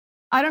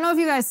I don't know if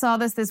you guys saw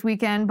this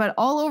weekend, but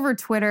all over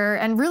Twitter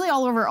and really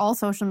all over all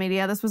social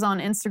media, this was on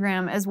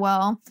Instagram as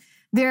well,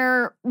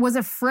 there was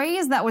a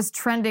phrase that was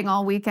trending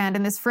all weekend.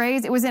 And this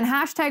phrase, it was in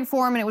hashtag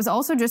form, and it was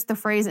also just the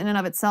phrase in and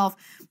of itself.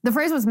 The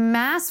phrase was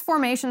mass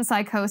formation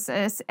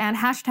psychosis and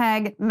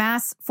hashtag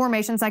mass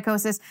formation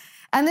psychosis.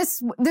 And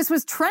this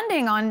was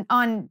trending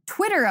on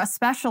Twitter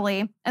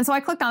especially. And so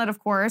I clicked on it, of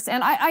course,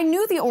 and I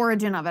knew the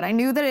origin of it. I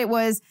knew that it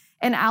was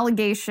an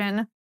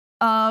allegation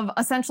of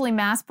essentially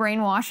mass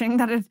brainwashing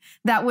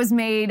that was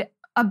made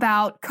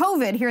about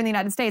COVID here in the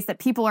United States, that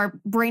people are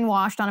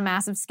brainwashed on a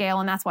massive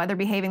scale, and that's why they're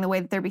behaving the way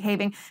that they're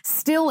behaving,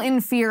 still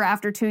in fear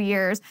after 2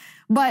 years.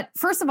 But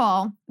first of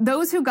all,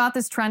 those who got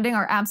this trending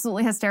are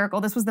absolutely hysterical.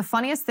 This was the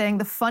funniest thing.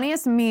 The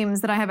funniest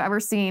memes that I have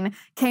ever seen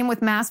came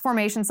with mass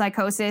formation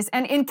psychosis.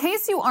 And in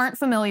case you aren't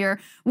familiar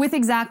with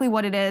exactly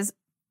what it is,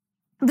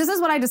 this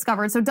is what I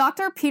discovered. So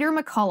Dr. Peter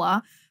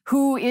McCullough,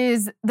 who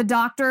is the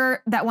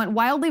doctor that went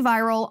wildly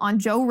viral on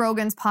Joe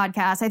Rogan's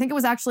podcast. I think it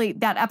was actually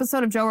that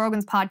episode of Joe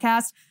Rogan's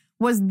podcast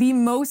was the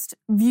most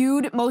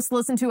viewed, most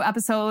listened to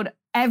episode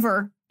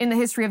ever in the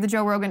history of the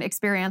Joe Rogan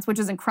experience, which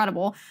is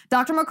incredible.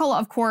 Dr. McCullough,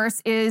 of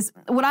course, is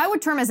what I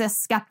would term as a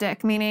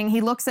skeptic, meaning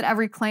he looks at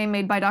every claim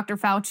made by Dr.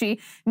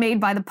 Fauci, made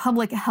by the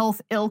public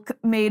health ilk,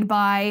 made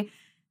by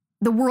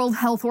the World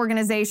Health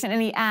Organization,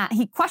 and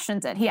he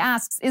questions it. He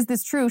asks, is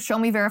this true? Show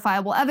me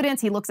verifiable evidence.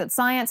 He looks at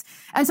science.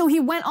 And so he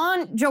went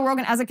on Joe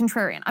Rogan as a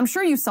contrarian. I'm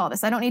sure you saw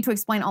this. I don't need to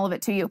explain all of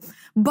it to you.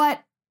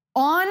 But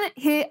on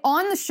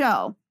the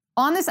show,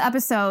 on this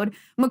episode,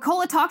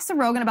 McCullough talks to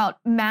Rogan about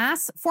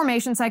mass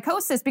formation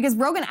psychosis because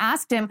Rogan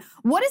asked him,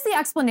 what is the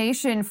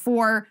explanation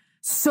for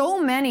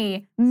so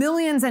many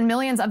millions and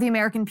millions of the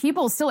American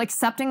people still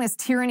accepting this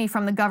tyranny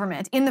from the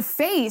government in the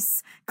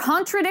face,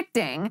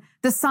 contradicting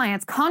the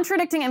science,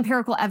 contradicting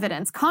empirical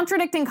evidence,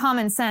 contradicting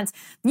common sense?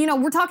 You know,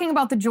 we're talking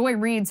about the Joy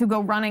Reids who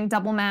go running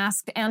double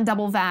masked and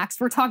double vaxxed.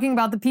 We're talking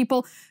about the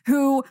people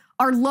who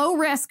are low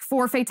risk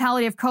for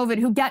fatality of COVID,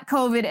 who get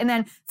COVID and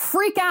then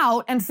freak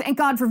out and thank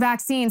God for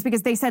vaccines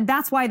because they said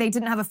that's why they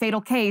didn't have a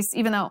fatal case,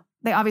 even though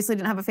they obviously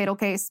didn't have a fatal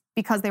case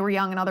because they were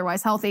young and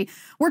otherwise healthy.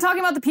 We're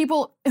talking about the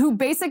people who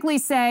basically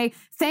say,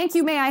 thank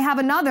you, may I have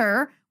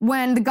another,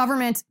 when the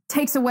government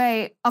takes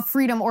away a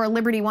freedom or a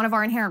liberty, one of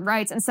our inherent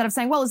rights, instead of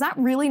saying, well, is that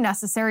really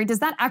necessary? Does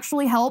that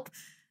actually help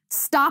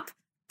stop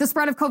the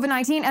spread of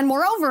COVID-19? And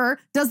moreover,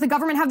 does the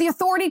government have the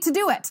authority to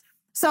do it?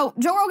 So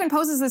Joe Rogan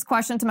poses this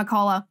question to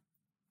McCullough.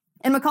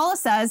 And McCullough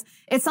says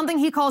it's something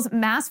he calls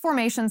mass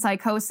formation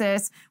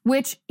psychosis,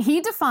 which he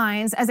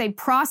defines as a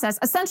process.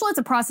 Essentially, it's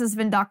a process of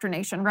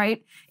indoctrination,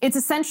 right? It's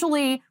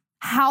essentially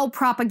how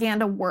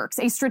propaganda works,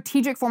 a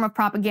strategic form of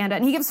propaganda.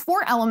 And he gives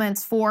 4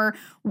 elements for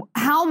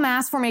how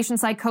mass formation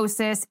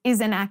psychosis is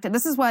enacted.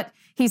 This is what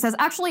he says.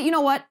 Actually, you know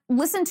what?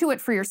 Listen to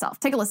it for yourself.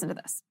 Take a listen to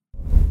this.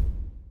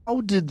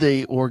 How did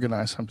they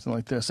organize something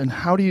like this? And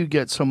how do you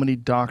get so many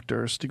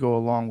doctors to go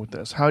along with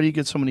this? How do you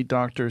get so many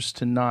doctors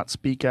to not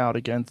speak out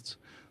against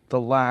the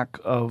lack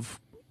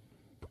of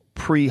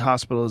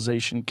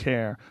pre-hospitalization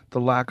care, the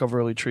lack of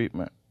early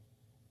treatment?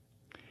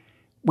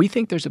 We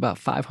think there's about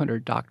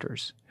 500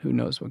 doctors who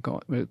knows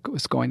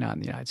what's going on in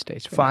the United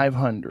States.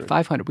 500?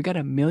 500. We got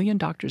 1 million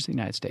doctors in the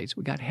United States.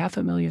 We got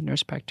 500,000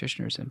 nurse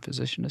practitioners and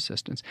physician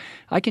assistants.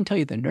 I can tell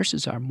you the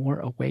nurses are more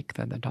awake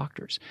than the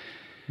doctors.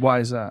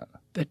 Why is that?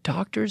 The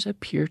doctors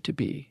appear to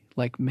be,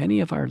 like many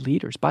of our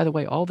leaders. By the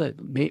way, all the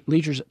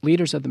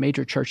leaders of the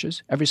major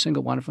churches, every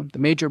single one of them, the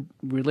major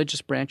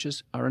religious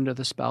branches are under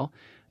the spell.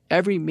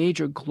 Every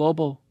major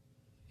global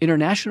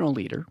international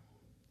leader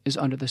is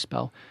under the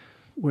spell.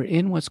 We're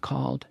in what's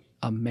called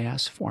a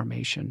mass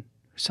formation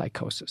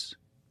psychosis.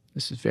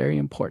 This is very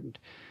important.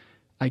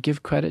 I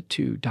give credit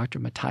to Dr.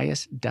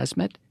 Matthias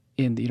Desmet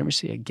in the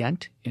University of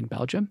Ghent in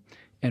Belgium.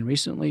 And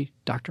recently,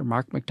 Dr.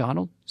 Mark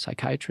McDonald,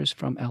 psychiatrist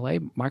from LA.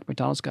 Mark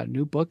McDonald's got a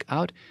new book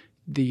out,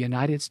 The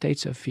United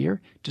States of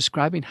Fear,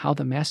 describing how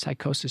the mass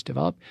psychosis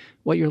developed.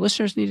 What your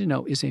listeners need to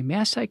know is a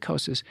mass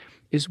psychosis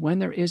is when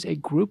there is a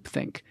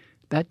groupthink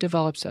that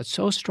develops that's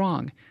so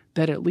strong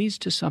that it leads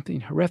to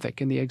something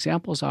horrific. And the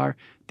examples are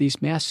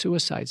these mass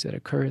suicides that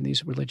occur in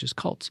these religious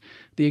cults.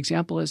 The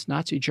example is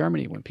Nazi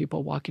Germany, when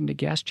people walk into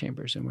gas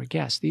chambers and were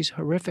gassed. These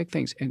horrific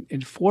things.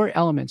 And 4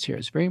 elements here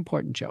is very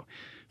important, Joe.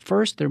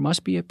 First, there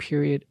must be a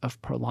period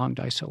of prolonged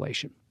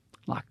isolation,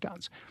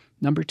 lockdowns.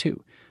 Number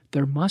 2,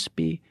 there must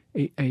be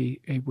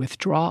a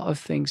withdrawal of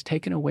things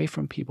taken away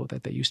from people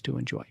that they used to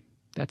enjoy.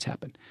 That's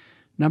happened.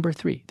 Number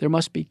 3, there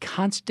must be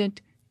constant,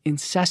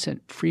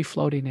 incessant,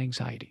 free-floating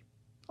anxiety.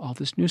 All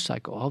this news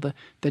cycle, all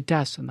the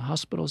deaths and the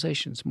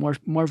hospitalizations,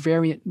 more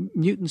variant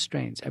mutant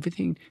strains,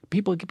 everything,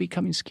 people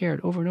becoming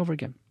scared over and over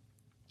again.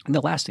 And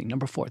the last thing,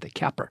 number 4, the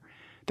capper.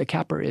 The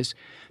capper is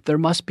there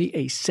must be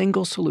a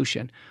single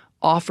solution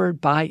offered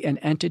by an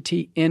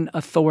entity in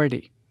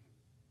authority.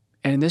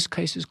 And in this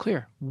case is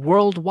clear.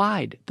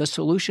 Worldwide, the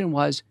solution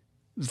was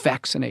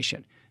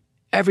vaccination.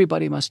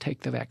 Everybody must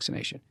take the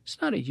vaccination. It's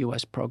not a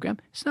U.S. program.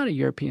 It's not a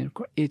European.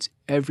 It's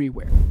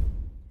everywhere.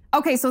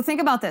 Okay, so think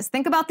about this.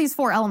 Think about these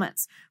 4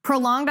 elements.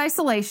 Prolonged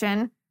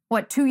isolation,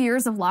 2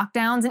 years of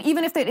lockdowns. And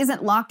even if it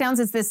isn't lockdowns,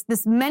 it's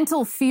this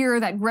mental fear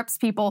that grips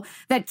people,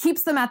 that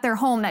keeps them at their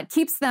home, that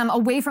keeps them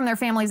away from their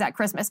families at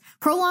Christmas.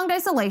 Prolonged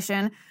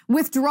isolation,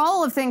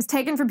 withdrawal of things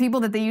taken from people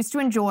that they used to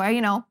enjoy,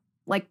 you know,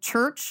 like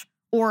church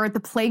or the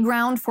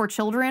playground for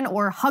children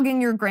or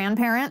hugging your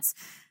grandparents.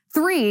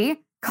 3,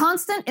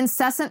 constant,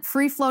 incessant,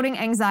 free-floating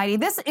anxiety.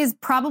 This is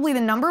probably the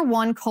number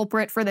one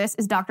culprit for this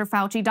is Dr.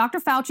 Fauci. Dr.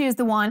 Fauci is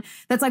the one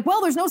that's like,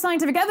 well, there's no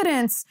scientific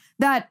evidence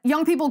that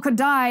young people could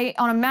die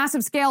on a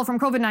massive scale from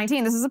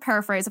COVID-19. This is a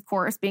paraphrase, of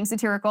course, being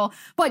satirical.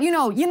 But, you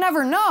know, you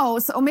never know.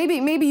 So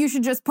maybe you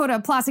should just put a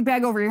plastic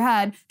bag over your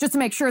head just to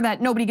make sure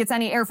that nobody gets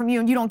any air from you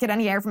and you don't get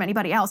any air from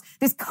anybody else.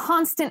 This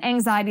constant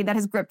anxiety that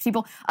has gripped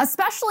people,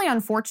 especially,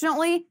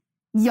 unfortunately,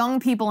 young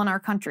people in our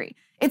country.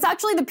 It's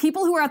actually the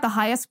people who are at the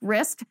highest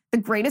risk, the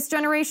greatest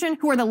generation,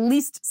 who are the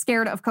least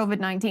scared of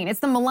COVID-19. It's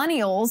the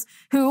millennials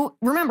who,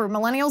 remember,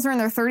 millennials are in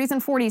their 30s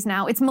and 40s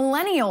now. It's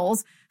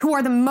millennials who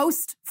are the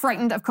most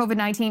frightened of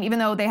COVID-19, even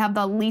though they have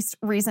the least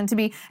reason to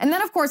be. And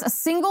then, of course, a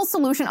single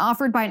solution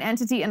offered by an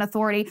entity and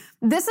authority.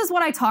 This is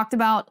what I talked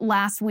about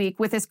last week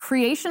with this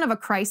creation of a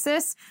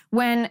crisis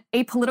when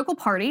a political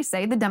party,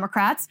 say the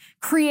Democrats,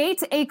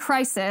 create a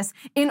crisis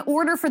in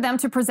order for them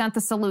to present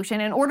the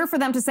solution, in order for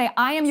them to say,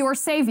 I am your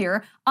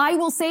savior. I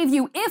will save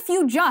you if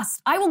you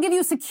just, I will give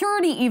you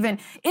security even,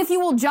 if you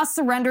will just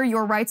surrender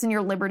your rights and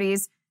your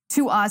liberties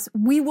to us.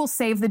 We will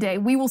save the day.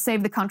 We will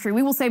save the country.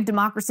 We will save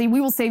democracy.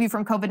 We will save you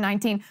from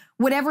COVID-19.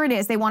 Whatever it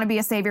is, they want to be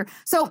a savior.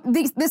 So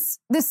this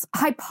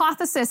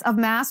hypothesis of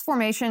mass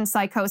formation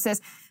psychosis,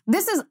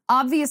 this is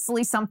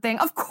obviously something,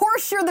 of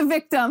course you're the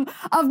victim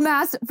of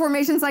mass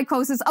formation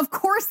psychosis. Of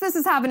course this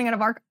is happening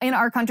in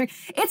our country.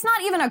 It's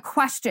not even a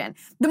question.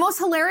 The most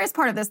hilarious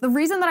part of this, the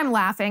reason that I'm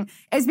laughing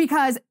is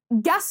because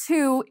guess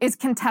who is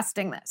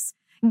contesting this?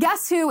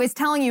 Guess who is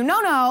telling you,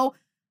 no,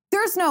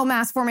 there's no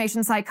mass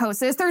formation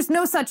psychosis. There's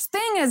no such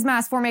thing as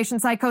mass formation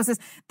psychosis.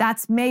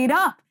 That's made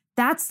up.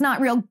 That's not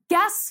real.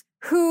 Guess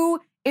who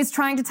is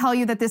trying to tell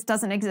you that this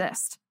doesn't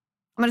exist?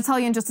 I'm going to tell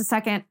you in just a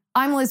second.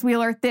 I'm Liz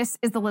Wheeler. This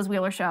is The Liz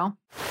Wheeler Show.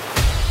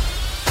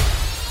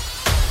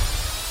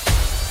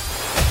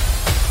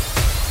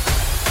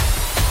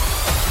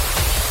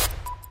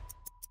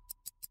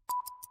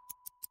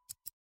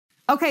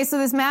 Okay, so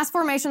this mass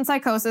formation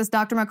psychosis,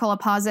 Dr. McCullough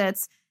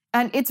posits,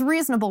 and it's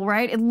reasonable,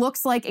 right? It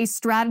looks like a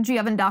strategy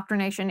of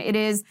indoctrination. It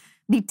is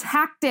the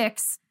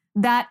tactics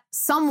that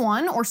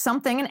someone or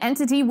something, an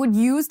entity, would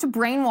use to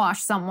brainwash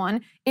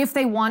someone if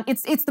they want.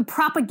 It's the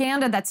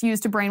propaganda that's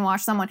used to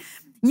brainwash someone.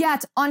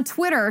 Yet on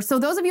Twitter, so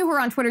those of you who are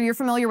on Twitter, you're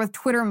familiar with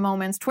Twitter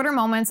moments. Twitter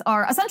moments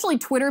are essentially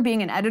Twitter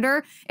being an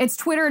editor. It's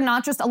Twitter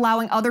not just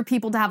allowing other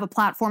people to have a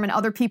platform and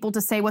other people to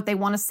say what they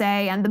want to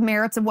say and the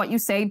merits of what you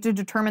say to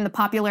determine the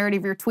popularity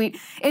of your tweet.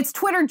 It's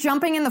Twitter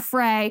jumping in the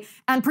fray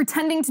and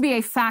pretending to be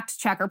a fact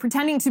checker,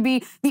 pretending to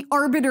be the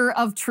arbiter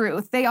of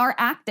truth. They are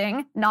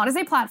acting not as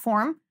a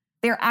platform.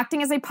 They're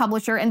acting as a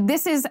publisher, and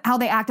this is how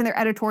they act in their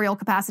editorial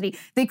capacity.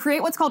 They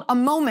create what's called a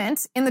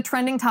moment in the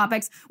trending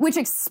topics, which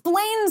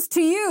explains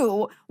to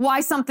you why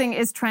something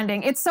is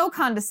trending. It's so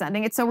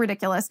condescending. It's so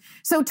ridiculous.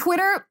 So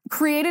Twitter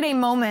created a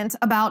moment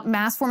about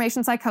mass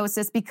formation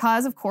psychosis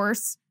because, of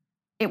course,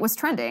 it was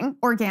trending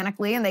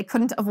organically, and they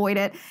couldn't avoid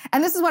it.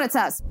 And this is what it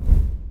says.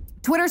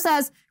 Twitter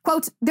says,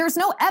 quote, "There's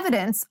no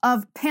evidence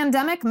of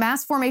pandemic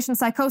mass formation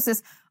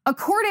psychosis,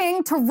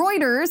 according to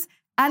Reuters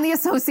and the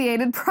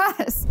Associated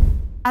Press."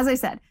 As I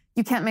said,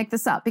 you can't make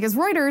this up because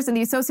Reuters and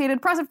the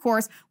Associated Press, of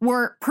course,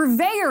 were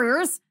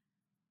purveyors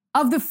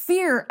of the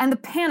fear and the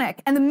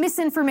panic and the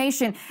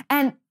misinformation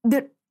and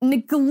the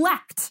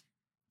neglect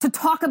to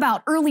talk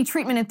about early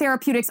treatment and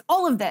therapeutics,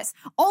 all of this,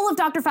 all of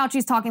Dr.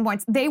 Fauci's talking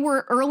points. They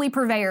were early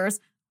purveyors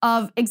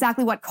of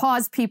exactly what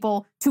caused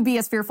people to be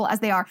as fearful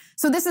as they are.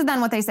 So this is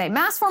then what they say.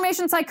 Mass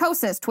formation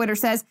psychosis, Twitter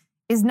says,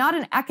 is not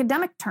an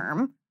academic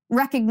term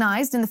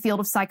recognized in the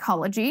field of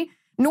psychology,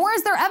 nor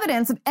is there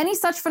evidence of any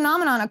such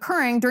phenomenon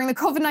occurring during the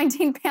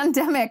COVID-19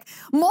 pandemic.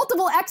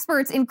 Multiple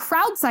experts in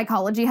crowd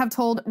psychology have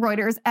told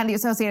Reuters and the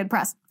Associated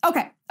Press.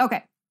 Okay.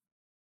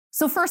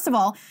 So first of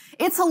all,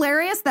 it's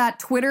hilarious that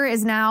Twitter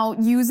is now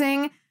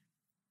using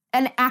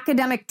an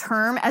academic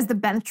term as the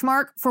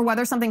benchmark for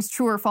whether something's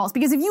true or false.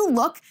 Because if you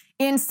look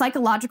in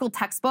psychological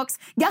textbooks,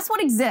 guess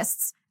what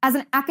exists as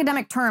an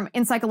academic term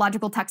in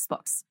psychological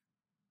textbooks?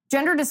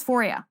 Gender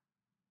dysphoria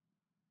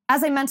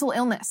as a mental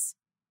illness,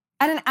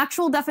 and an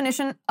actual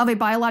definition of a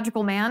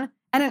biological man,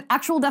 and an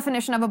actual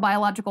definition of a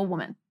biological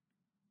woman.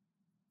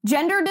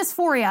 Gender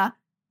dysphoria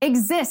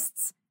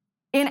exists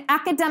in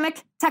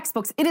academic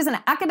textbooks. It is an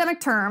academic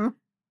term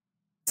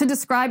to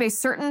describe a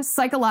certain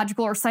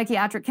psychological or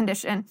psychiatric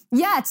condition.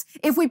 Yet,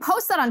 if we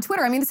post that on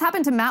Twitter, I mean, this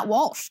happened to Matt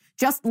Walsh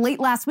just late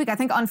last week, I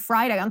think on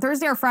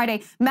Thursday or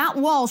Friday, Matt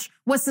Walsh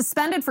was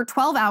suspended for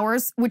 12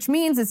 hours, which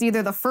means it's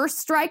either the first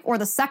strike or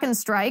the second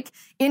strike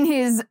in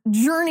his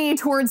journey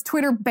towards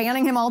Twitter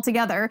banning him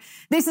altogether.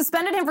 They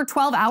suspended him for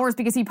 12 hours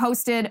because he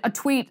posted a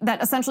tweet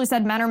that essentially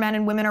said men are men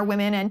and women are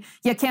women, and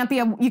you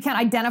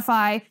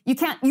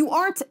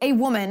aren't a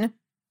woman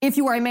if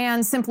you are a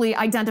man simply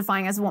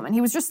identifying as a woman.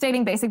 He was just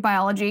stating basic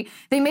biology.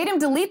 They made him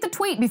delete the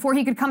tweet before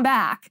he could come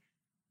back.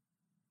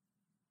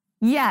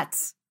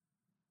 Yet,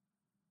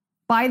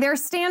 by their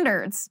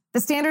standards, the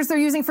standards they're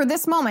using for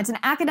this moment, an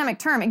academic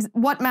term,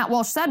 what Matt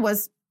Walsh said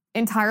was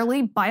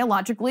entirely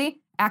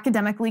biologically,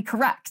 academically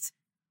correct.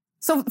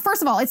 So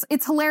first of all,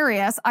 it's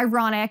hilarious,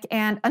 ironic,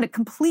 and a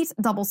complete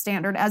double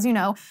standard, as you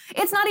know.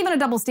 It's not even a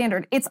double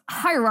standard. It's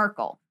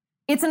hierarchical.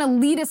 It's an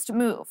elitist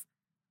move.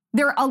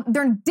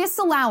 They're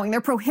disallowing,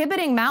 they're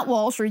prohibiting Matt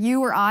Walsh or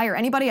you or I or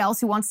anybody else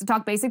who wants to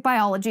talk basic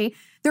biology.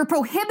 They're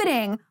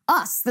prohibiting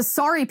us, the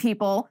sorry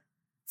people,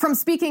 from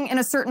speaking in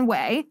a certain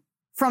way,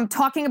 from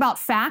talking about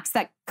facts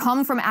that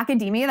come from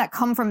academia, that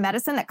come from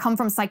medicine, that come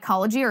from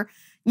psychology or,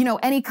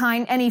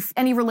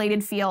 any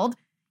related field.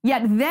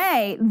 Yet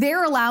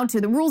they're allowed to.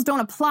 The rules don't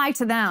apply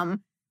to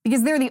them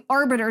because they're the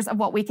arbiters of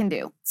what we can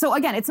do. So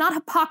again, it's not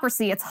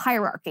hypocrisy, it's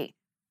hierarchy.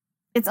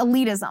 It's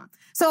elitism.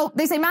 So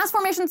they say mass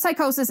formation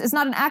psychosis is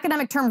not an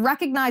academic term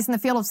recognized in the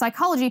field of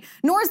psychology,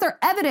 nor is there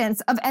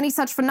evidence of any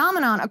such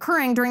phenomenon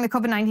occurring during the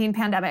COVID-19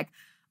 pandemic.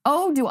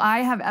 Oh, do I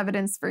have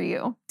evidence for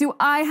you? Do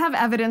I have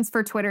evidence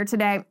for Twitter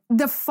today?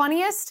 The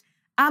funniest,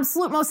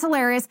 absolute most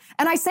hilarious.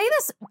 And I say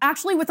this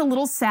actually with a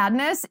little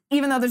sadness,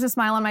 even though there's a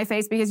smile on my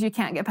face because you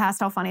can't get past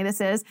how funny this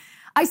is.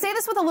 I say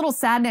this with a little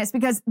sadness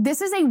because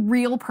this is a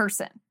real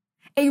person.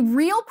 A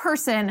real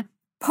person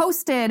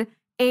posted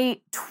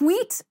a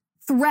tweet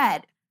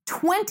thread,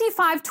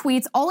 25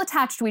 tweets all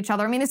attached to each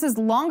other. I mean, this is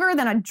longer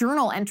than a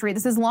journal entry.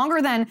 This is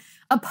longer than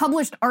a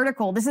published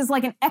article. This is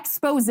like an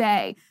expose.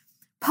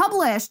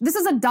 Published, this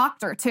is a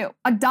doctor too.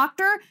 A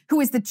doctor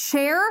who is the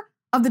chair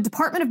of the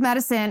Department of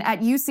Medicine at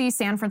UC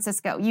San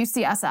Francisco,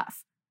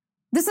 UCSF.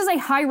 This is a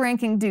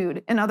high-ranking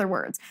dude, in other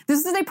words.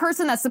 This is a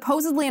person that's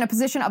supposedly in a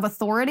position of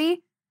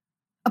authority,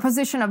 a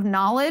position of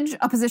knowledge,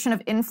 a position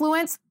of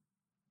influence.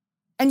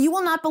 And you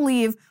will not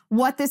believe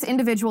what this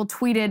individual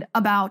tweeted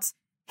about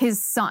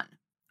his son.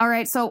 All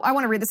right, so I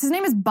want to read this. His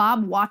name is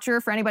Bob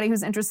Watcher, for anybody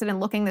who's interested in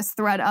looking this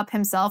thread up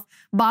himself.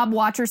 Bob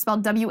Watcher,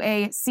 spelled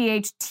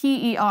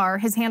W-A-C-H-T-E-R.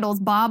 His handle is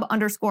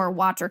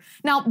Bob_Watcher.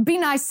 Now, be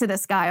nice to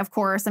this guy, of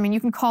course. I mean, you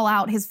can call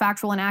out his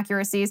factual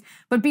inaccuracies,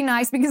 but be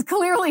nice because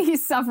clearly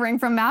he's suffering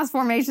from mass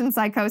formation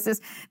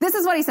psychosis. This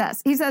is what he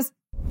says. He says,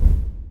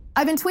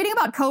 I've been tweeting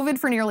about COVID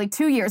for nearly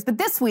 2 years, but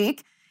this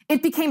week,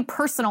 it became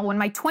personal when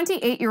my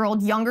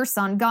 28-year-old younger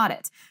son got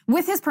it.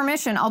 With his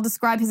permission, I'll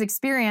describe his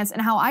experience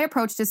and how I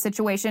approached his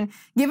situation,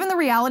 given the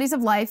realities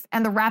of life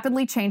and the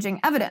rapidly changing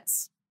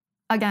evidence.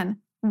 Again,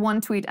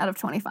 one tweet out of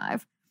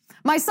 25.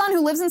 My son,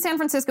 who lives in San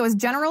Francisco, is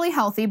generally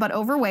healthy but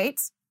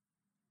overweight.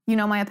 You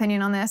know my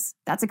opinion on this.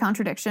 That's a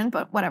contradiction,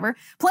 but whatever.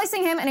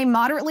 Placing him in a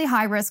moderately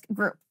high-risk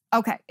group.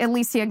 Okay, at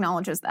least he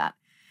acknowledges that.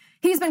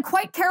 He's been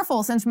quite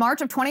careful since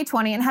March of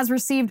 2020 and has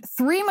received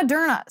 3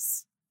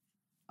 Modernas.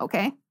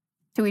 Okay.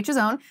 To each his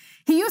own.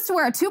 He used to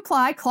wear a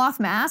 2-ply cloth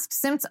mask.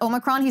 Since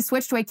Omicron, he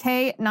switched to a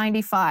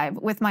K95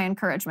 with my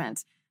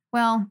encouragement.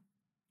 Well,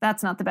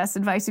 that's not the best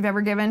advice you've ever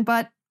given,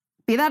 but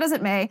be that as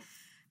it may.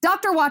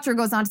 Dr. Watcher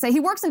goes on to say he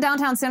works in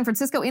downtown San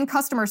Francisco in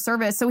customer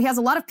service, so he has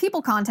a lot of people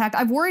contact.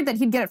 I've worried that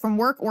he'd get it from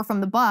work or from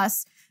the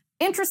bus.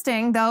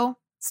 Interesting, though,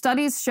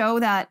 studies show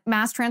that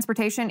mass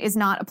transportation is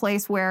not a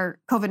place where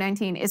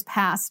COVID-19 is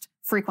passed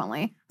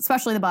frequently,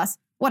 especially the bus,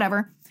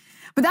 whatever.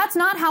 But that's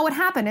not how it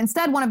happened.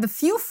 Instead, one of the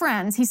few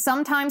friends he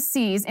sometimes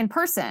sees in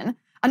person,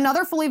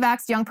 another fully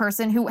vaxxed young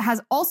person who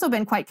has also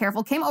been quite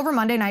careful, came over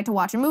Monday night to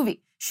watch a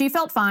movie. She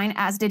felt fine,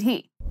 as did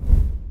he.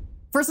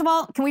 First of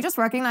all, can we just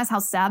recognize how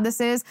sad this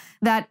is?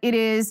 That it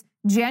is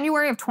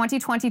January of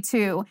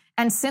 2022,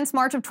 and since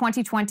March of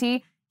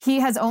 2020, he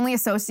has only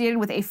associated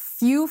with a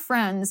few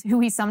friends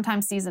who he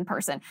sometimes sees in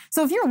person.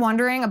 So if you're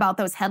wondering about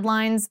those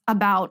headlines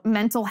about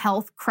mental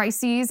health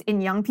crises in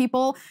young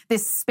people,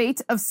 this spate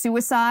of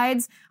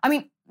suicides, I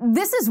mean,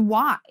 this is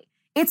why.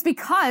 It's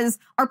because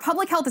our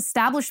public health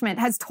establishment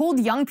has told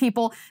young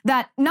people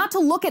that not to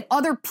look at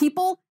other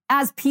people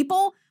as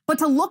people, but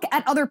to look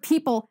at other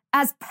people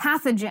as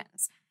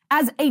pathogens,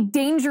 as a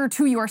danger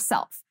to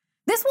yourself.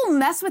 This will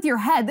mess with your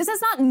head. This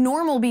is not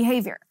normal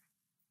behavior.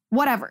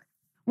 Whatever.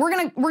 We're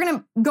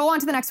gonna go on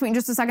to the next tweet in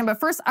just a second, but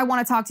first I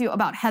want to talk to you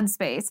about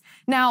Headspace.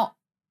 Now,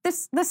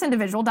 this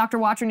individual, Dr.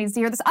 Watcher, needs to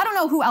hear this. I don't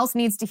know who else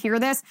needs to hear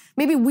this.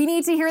 Maybe we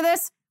need to hear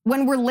this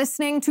when we're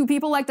listening to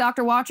people like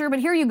Dr. Watcher, but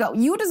here you go.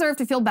 You deserve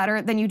to feel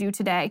better than you do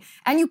today,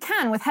 and you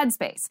can with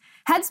Headspace.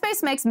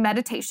 Headspace makes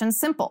meditation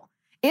simple.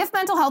 If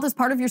mental health is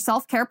part of your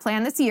self-care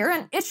plan this year,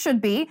 and it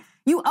should be,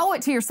 you owe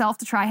it to yourself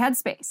to try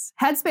Headspace.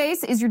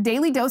 Headspace is your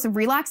daily dose of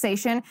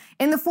relaxation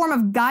in the form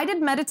of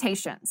guided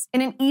meditations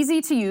in an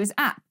easy-to-use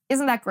app.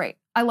 Isn't that great?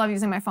 I love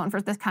using my phone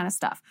for this kind of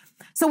stuff.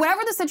 So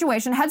whatever the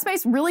situation,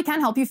 Headspace really can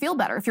help you feel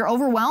better. If you're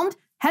overwhelmed,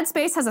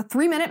 Headspace has a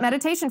 3-minute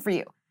meditation for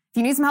you. If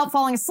you need some help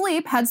falling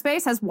asleep,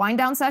 Headspace has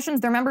wind-down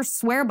sessions their members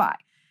swear by.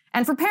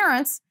 And for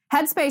parents,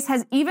 Headspace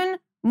has even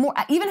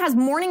has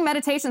morning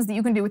meditations that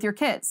you can do with your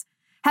kids.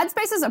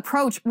 Headspace's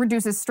approach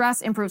reduces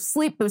stress, improves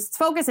sleep, boosts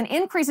focus, and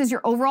increases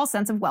your overall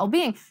sense of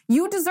well-being.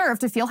 You deserve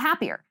to feel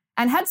happier.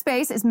 And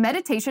Headspace is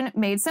meditation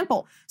made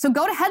simple. So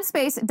go to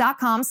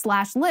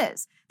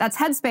headspace.com/Liz. That's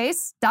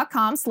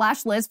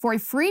headspace.com/Liz for a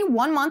free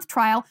 1-month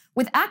trial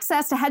with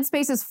access to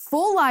Headspace's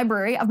full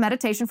library of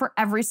meditation for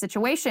every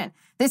situation.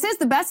 This is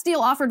the best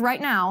deal offered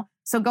right now.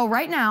 So go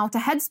right now to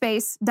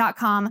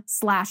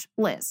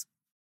headspace.com/Liz.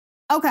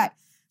 Okay.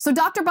 So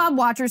Dr. Bob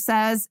Watcher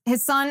says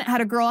his son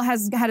had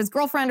his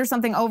girlfriend or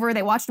something over.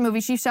 They watched a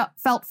movie. She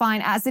felt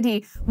fine, as did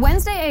he.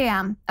 Wednesday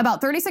a.m., about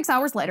 36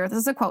 hours later, this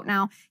is a quote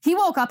now, he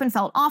woke up and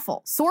felt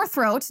awful. Sore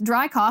throat,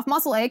 dry cough,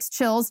 muscle aches,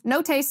 chills,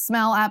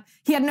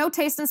 he had no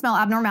taste and smell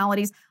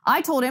abnormalities.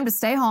 I told him to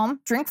stay home,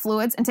 drink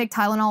fluids, and take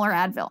Tylenol or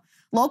Advil.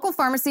 Local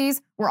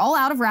pharmacies were all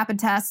out of rapid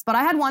tests, but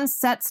I had one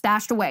set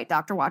stashed away,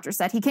 Dr. Watcher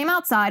said. He came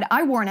outside,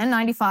 I wore an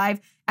N95,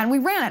 and we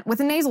ran it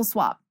with a nasal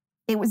swab.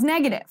 It was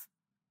negative.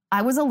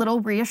 I was a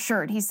little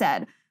reassured, he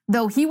said,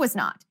 though he was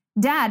not.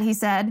 Dad, he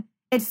said,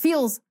 it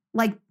feels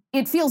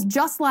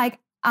just like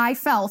I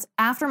felt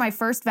after my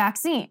first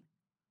vaccine.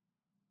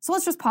 So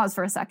let's just pause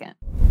for a second.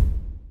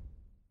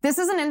 This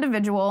is an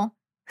individual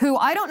who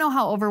I don't know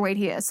how overweight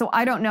he is, so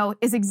I don't know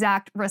his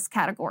exact risk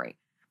category.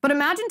 But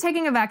imagine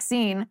taking a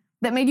vaccine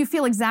that made you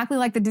feel exactly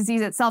like the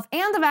disease itself,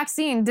 and the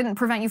vaccine didn't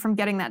prevent you from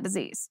getting that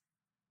disease.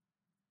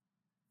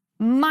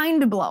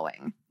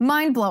 Mind-blowing.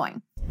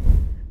 Mind-blowing.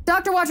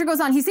 Dr. Watcher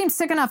goes on, he seemed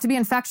sick enough to be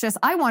infectious.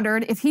 I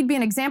wondered if he'd be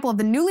an example of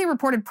the newly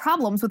reported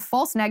problems with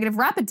false negative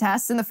rapid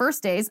tests in the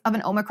first days of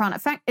an Omicron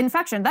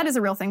infection. That is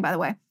a real thing, by the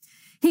way.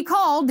 He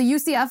called the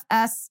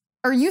UCSF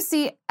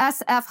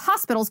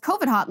hospital's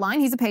COVID hotline.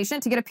 He's a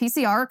patient to get a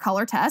PCR or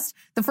color test.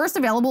 The first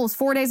available was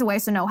 4 days away,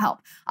 so no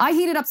help. I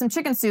heated up some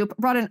chicken soup,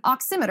 brought an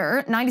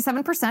oximeter,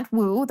 97%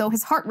 woo, though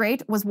his heart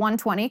rate was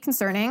 120,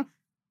 concerning,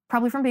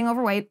 probably from being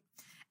overweight,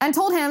 and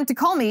told him to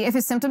call me if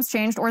his symptoms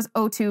changed or his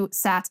O2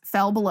 sat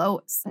fell below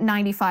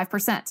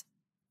 95%.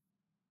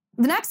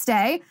 The next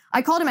day,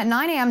 I called him at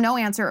 9 a.m., no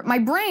answer. My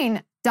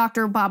brain,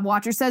 Dr. Bob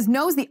Watcher says,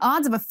 knows the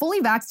odds of a fully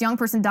vaxxed young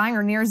person dying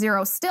are near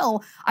zero.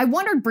 Still, I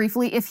wondered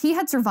briefly if he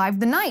had survived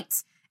the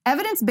night.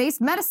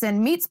 Evidence-based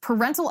medicine meets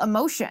parental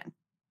emotion.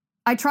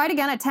 I tried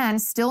again at 10,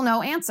 still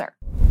no answer.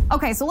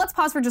 Okay, so let's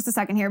pause for just a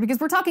second here because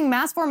we're talking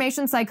mass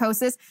formation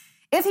psychosis.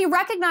 If he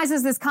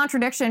recognizes this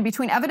contradiction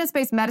between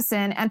evidence-based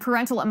medicine and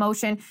parental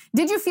emotion,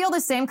 did you feel the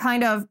same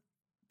kind of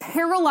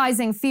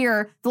paralyzing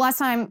fear the last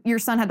time your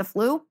son had the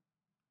flu?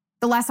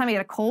 The last time he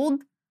had a cold?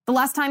 The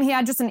last time he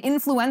had just an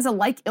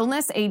influenza-like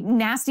illness, a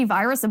nasty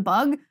virus, a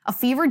bug, a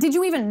fever? Did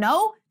you even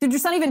know? Did your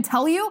son even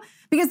tell you?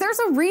 Because there's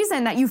a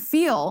reason that you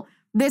feel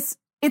this.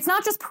 It's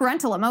not just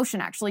parental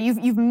emotion, actually.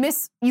 You've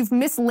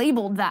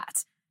mislabeled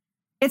that.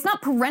 It's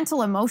not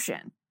parental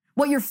emotion.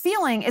 What you're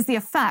feeling is the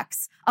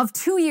effects of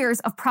 2 years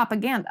of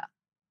propaganda.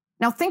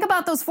 Now think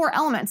about those 4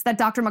 elements that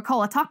Dr.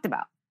 McCullough talked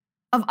about,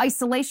 of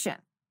isolation,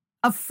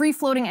 of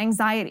free-floating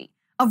anxiety,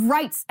 of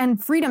rights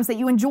and freedoms that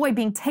you enjoy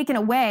being taken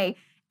away,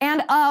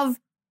 and of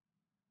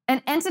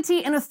an entity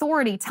in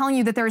authority telling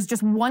you that there is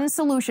just one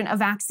solution, a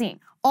vaccine.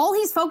 All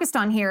he's focused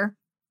on here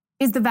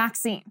is the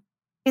vaccine.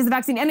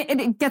 And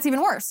it gets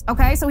even worse,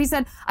 okay? So he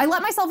said, I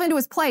let myself into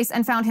his place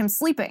and found him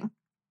sleeping.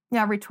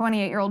 Yeah, every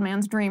 28-year-old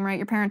man's dream, right?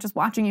 Your parent just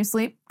watching you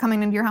sleep,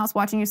 coming into your house,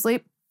 watching you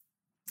sleep.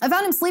 I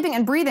found him sleeping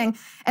and breathing.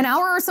 An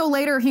hour or so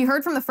later, he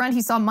heard from the friend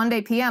he saw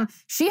Monday p.m.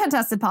 She had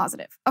tested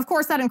positive. Of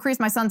course, that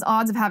increased my son's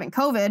odds of having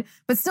COVID,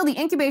 but still the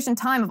incubation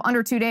time of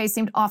under 2 days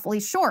seemed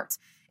awfully short.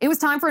 It was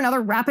time for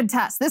another rapid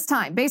test, this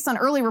time based on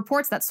early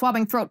reports that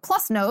swabbing throat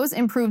plus nose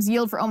improves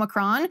yield for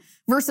Omicron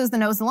versus the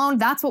nose alone.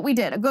 That's what we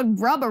did. A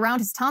good rub around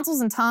his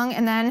tonsils and tongue,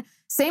 and then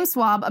same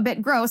swab, a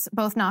bit gross,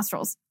 both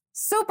nostrils.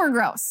 Super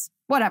gross.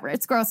 Whatever,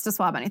 it's gross to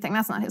swab anything.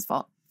 That's not his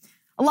fault.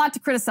 A lot to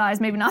criticize,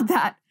 maybe not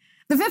that.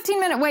 The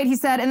 15-minute wait, he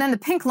said, and then the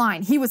pink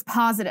line, he was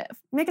positive.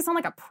 Make it sound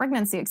like a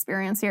pregnancy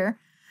experience here.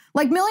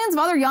 Like millions of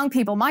other young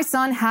people, my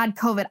son had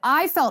COVID.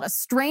 I felt a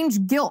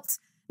strange guilt,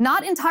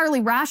 not entirely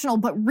rational,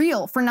 but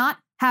real, for not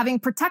having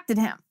protected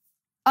him.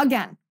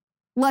 Again,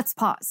 let's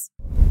pause.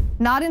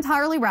 Not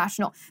entirely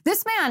rational.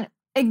 This man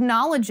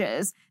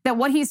acknowledges that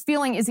what he's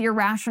feeling is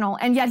irrational,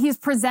 and yet he's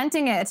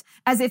presenting it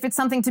as if it's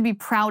something to be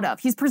proud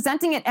of. He's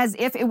presenting it as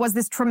if it was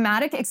this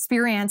traumatic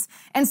experience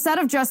instead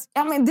of just,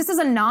 this is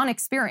a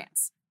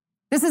non-experience.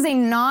 This is a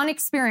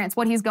non-experience,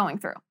 what he's going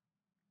through.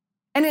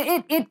 And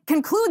it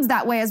concludes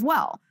that way as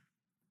well.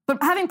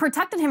 But having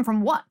protected him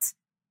from what?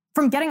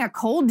 From getting a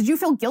cold? Did you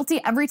feel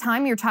guilty every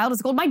time your child has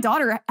a cold? My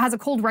daughter has a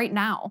cold right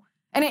now.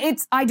 And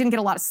I didn't get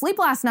a lot of sleep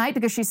last night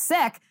because she's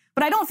sick,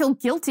 but I don't feel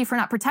guilty for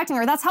not protecting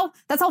her. That's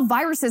how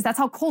viruses, that's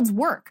how colds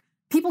work.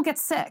 People get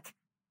sick.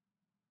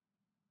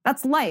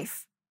 That's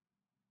life.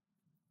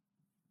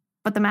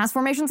 But the mass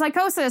formation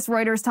psychosis,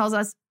 Reuters tells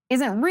us,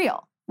 isn't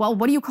real. Well,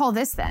 what do you call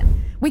this then?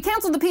 We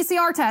canceled the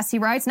PCR test, he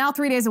writes, now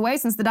 3 days away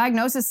since the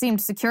diagnosis seemed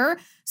secure.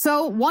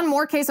 So one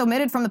more case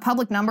omitted from the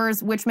public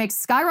numbers, which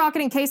makes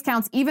skyrocketing case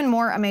counts even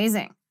more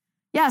amazing.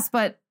 Yes,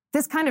 but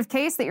this kind of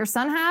case that your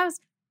son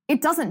has,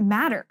 it doesn't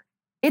matter.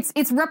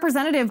 It's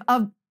representative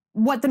of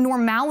what the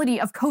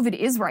normality of COVID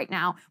is right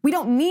now. We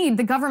don't need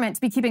the government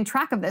to be keeping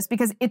track of this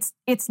because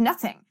it's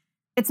nothing.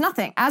 It's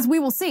nothing, as we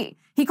will see.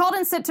 He called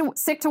in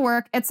sick to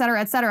work, et cetera,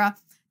 et cetera.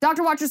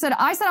 Dr. Watcher said,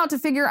 I set out to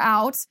figure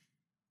out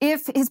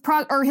if his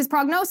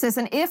prognosis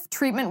and if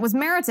treatment was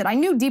merited. I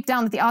knew deep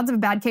down that the odds of a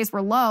bad case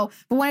were low,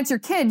 but when it's your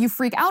kid, you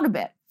freak out a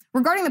bit.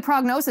 Regarding the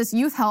prognosis,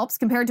 youth helps.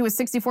 Compared to his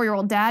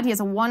 64-year-old dad, he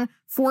has a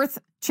 1/4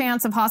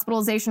 chance of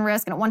hospitalization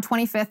risk and a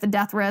 1/25th the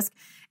death risk,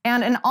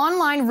 and an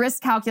online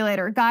risk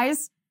calculator.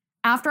 Guys,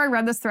 after I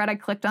read this thread, I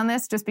clicked on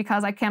this just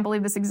because I can't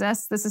believe this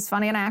exists. This is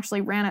funny, and I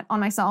actually ran it on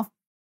myself.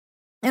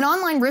 An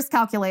online risk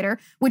calculator,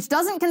 which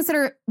doesn't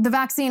consider the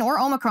vaccine or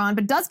Omicron,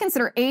 but does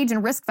consider age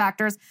and risk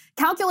factors,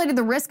 calculated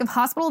the risk of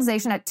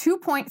hospitalization at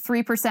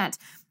 2.3%.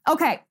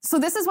 Okay, so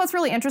this is what's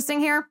really interesting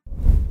here.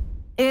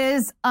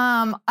 Is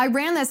I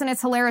ran this and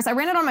it's hilarious. I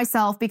ran it on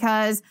myself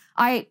because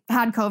I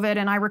had COVID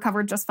and I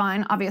recovered just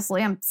fine.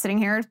 Obviously, I'm sitting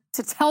here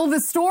to tell the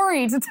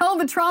story, to tell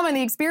the trauma and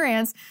the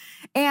experience.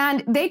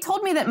 And they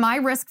told me that my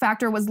risk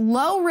factor was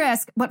low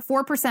risk, but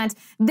 4%.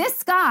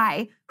 This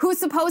guy who's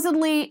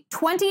supposedly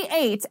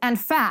 28 and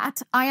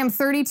fat, I am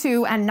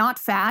 32 and not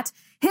fat,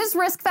 his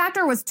risk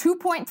factor was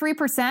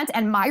 2.3%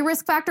 and my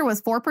risk factor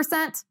was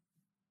 4%.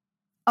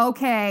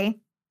 Okay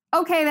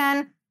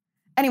then.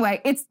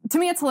 Anyway, to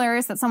me, it's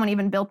hilarious that someone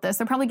even built this.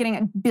 They're probably getting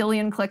a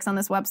billion clicks on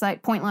this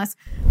website. Pointless.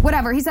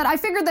 Whatever. He said, I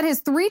figured that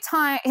his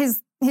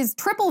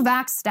triple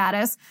vax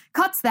status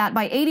cuts that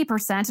by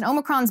 80% and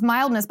Omicron's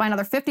mildness by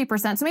another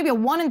 50%. So maybe a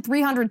 1 in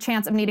 300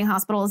 chance of needing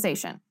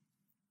hospitalization.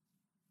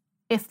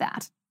 If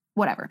that.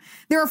 Whatever.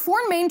 There are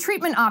 4 main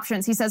treatment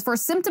options, he says, for a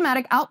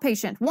symptomatic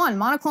outpatient. 1,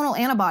 monoclonal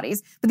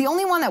antibodies, but the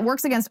only one that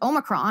works against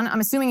Omicron, I'm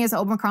assuming is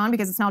Omicron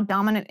because it's now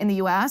dominant in the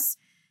US,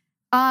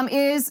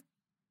 is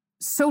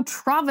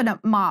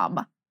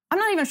Sotrovimab. I'm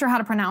not even sure how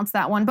to pronounce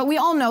that one, but we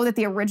all know that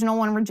the original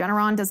one,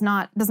 Regeneron, does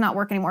not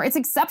work anymore. It's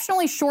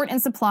exceptionally short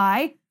in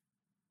supply.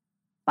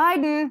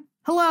 Biden,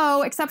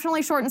 hello,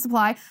 exceptionally short in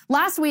supply.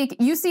 Last week,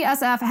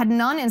 UCSF had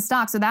none in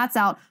stock, so that's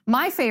out.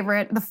 My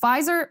favorite, the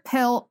Pfizer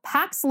pill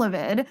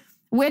Paxlovid,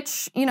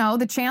 which,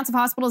 the chance of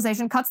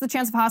hospitalization cuts the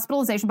chance of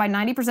hospitalization by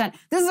 90%.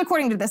 This is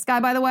according to this guy,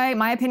 by the way.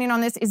 My opinion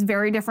on this is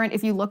very different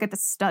if you look at the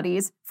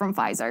studies from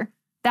Pfizer.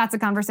 That's a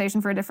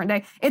conversation for a different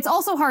day. It's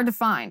also hard to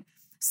find.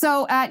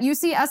 So at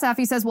UCSF,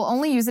 he says, we'll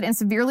only use it in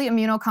severely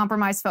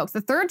immunocompromised folks.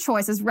 The third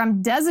choice is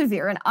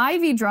remdesivir, an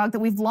IV drug that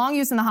we've long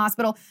used in the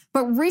hospital,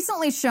 but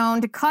recently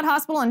shown to cut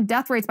hospital and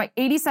death rates by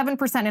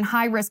 87% in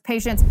high-risk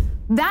patients.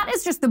 That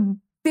is just the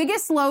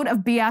biggest load of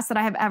BS that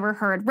I have ever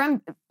heard.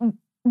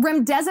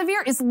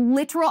 Remdesivir is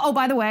literal. Oh,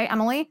 by the way,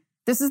 Emily,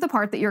 this is the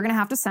part that you're going to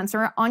have to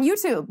censor on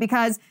YouTube,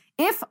 because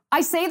if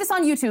I say this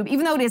on YouTube,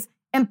 even though it is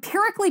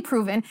empirically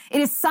proven, it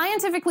is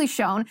scientifically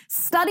shown,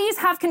 studies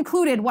have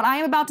concluded what I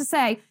am about to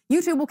say,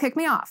 YouTube will kick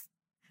me off.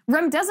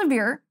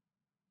 Remdesivir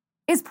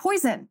is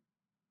poison.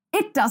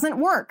 It doesn't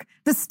work.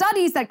 The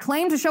studies that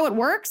claim to show it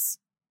works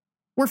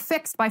were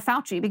fixed by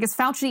Fauci because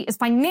Fauci is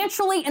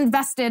financially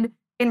invested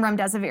in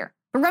remdesivir.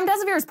 But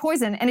remdesivir is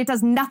poison and it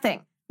does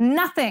nothing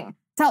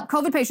to help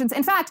COVID patients.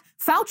 In fact,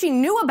 Fauci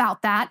knew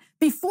about that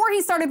before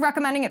he started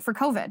recommending it for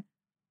COVID.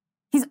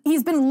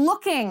 He's been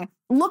looking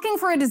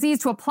for a disease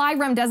to apply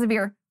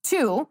remdesivir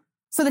to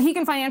so that he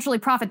can financially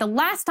profit. The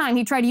last time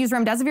he tried to use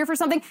remdesivir for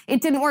something,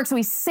 it didn't work, so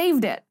he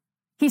saved it.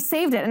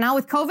 And now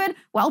with COVID,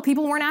 well,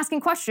 people weren't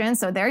asking questions,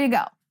 so there you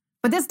go.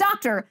 But this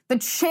doctor, the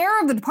chair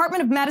of the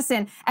Department of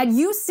Medicine at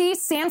UC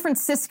San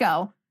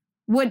Francisco,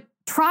 would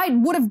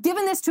have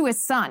given this to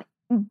his son.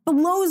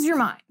 Blows your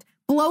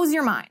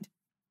mind.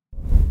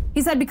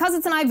 He said, because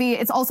it's an IV,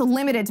 it's also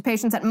limited to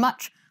patients at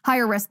much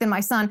higher risk than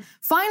my son.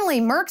 Finally,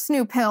 Merck's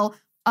new pill,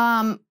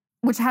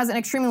 which has an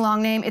extremely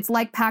long name. It's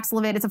like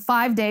Paxlovid. It's a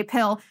 5-day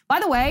pill. By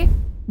the way,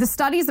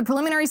 the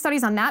preliminary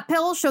studies on that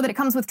pill show that it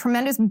comes with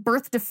tremendous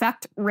birth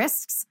defect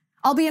risks.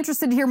 I'll be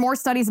interested to hear more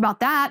studies about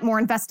that, more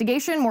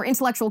investigation, more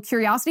intellectual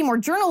curiosity, more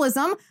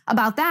journalism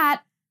about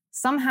that.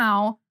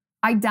 Somehow,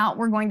 I doubt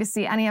we're going to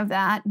see any of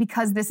that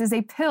because this is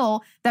a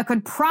pill that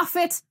could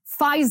profit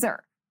Pfizer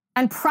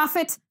and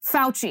profit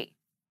Fauci.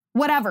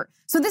 Whatever.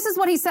 So this is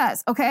what he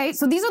says, okay?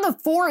 So these are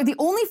the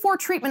only 4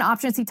 treatment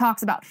options he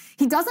talks about.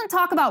 He doesn't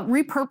talk about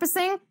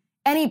repurposing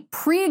any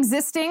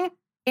pre-existing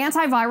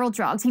antiviral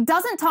drugs. He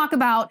doesn't talk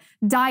about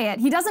diet.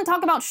 He doesn't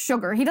talk about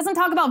sugar. He doesn't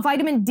talk about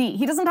vitamin D.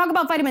 He doesn't talk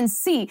about vitamin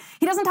C.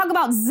 He doesn't talk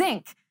about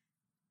zinc.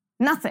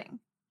 Nothing.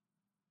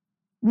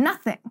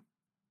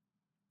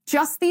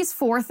 Just these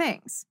 4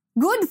 things.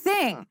 Good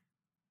thing.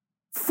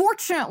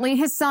 Fortunately,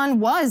 his son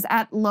was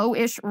at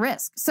low-ish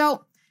risk.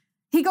 So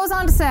he goes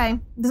on to say,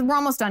 we're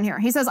almost done here.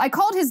 He says, I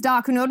called his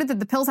doc who noted that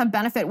the pills have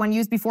benefit when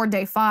used before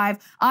day 5.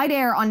 I'd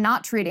err on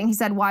not treating, he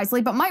said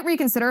wisely, but might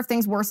reconsider if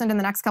things worsened in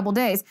the next couple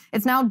days.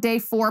 It's now day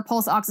 4,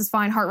 pulse ox is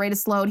fine, heart rate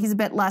is slowed. He's a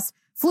bit less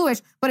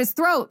fluish, but his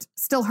throat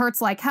still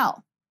hurts like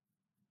hell.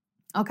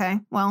 Okay,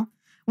 well,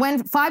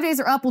 when 5 days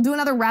are up, we'll do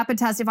another rapid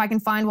test if I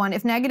can find one.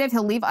 If negative,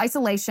 he'll leave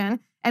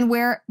isolation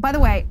by the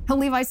way, he'll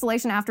leave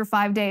isolation after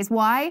 5 days.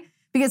 Why?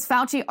 Because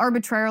Fauci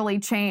arbitrarily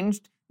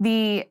changed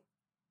the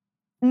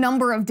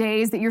number of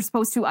days that you're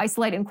supposed to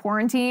isolate and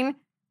quarantine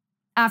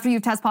after you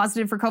test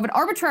positive for COVID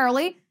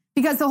arbitrarily,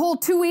 because the whole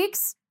 2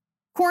 weeks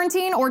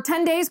quarantine or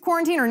 10 days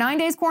quarantine or 9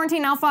 days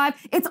quarantine, now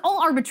 5. It's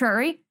all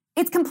arbitrary.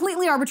 It's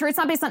completely arbitrary. It's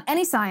not based on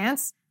any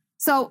science.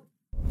 So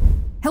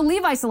he'll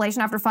leave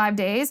isolation after 5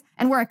 days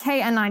and wear a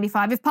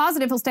KN95. If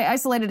positive, he'll stay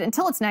isolated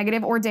until it's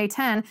negative, or day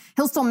 10.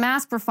 He'll still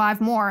mask for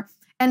 5 more.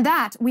 And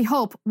that, we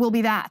hope, will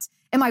be that.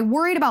 Am I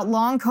worried about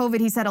long COVID?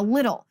 He said, a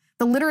little.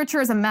 The literature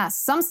is a mess.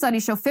 Some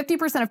studies show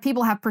 50% of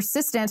people have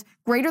persistent,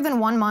 greater than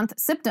 1 month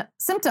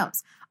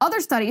symptoms. Other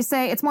studies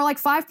say it's more like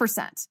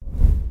 5%.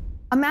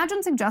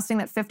 Imagine suggesting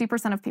that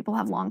 50% of people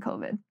have long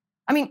COVID.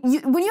 I mean,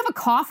 when you have a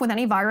cough with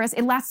any virus,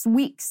 it lasts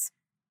weeks.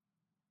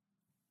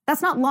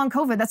 That's not long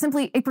COVID. That's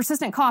simply a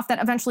persistent cough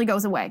that eventually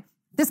goes away.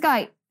 This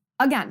guy,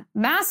 again,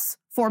 mass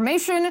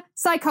formation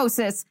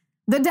psychosis,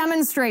 the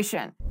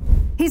demonstration.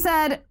 He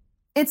said,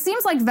 it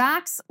seems like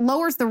vax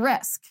lowers the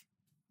risk.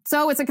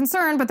 So it's a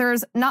concern, but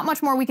there's not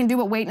much more we can do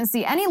but wait and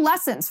see. Any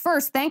lessons?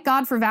 First, thank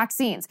God for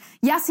vaccines.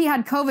 Yes, he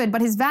had COVID,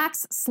 but his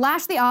vax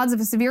slashed the odds of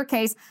a severe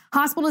case,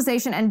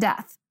 hospitalization, and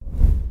death.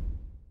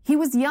 He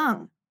was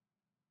young.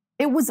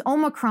 It was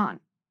Omicron.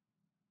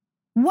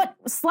 What?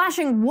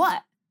 Slashing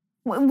what?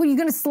 Were you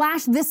going to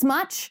slash this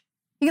much?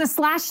 You're going to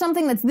slash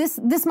something that's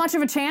this much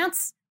of a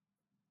chance?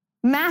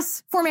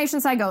 Mass formation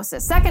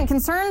psychosis. Second,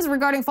 concerns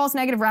regarding false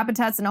negative rapid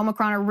tests and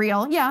Omicron are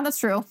real. Yeah, that's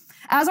true.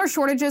 As are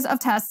shortages of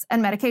tests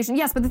and medication.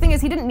 Yes, but the thing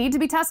is, he didn't need to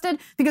be tested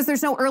because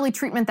there's no early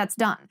treatment that's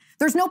done.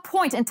 There's no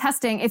point in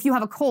testing if you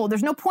have a cold.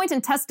 There's no point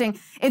in testing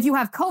if you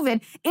have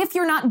COVID if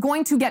you're not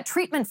going to get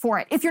treatment for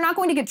it. If you're not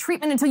going to get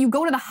treatment until you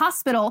go to the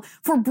hospital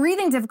for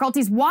breathing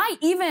difficulties, why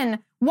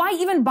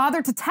even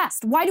bother to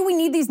test? Why do we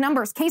need these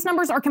numbers? Case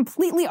numbers are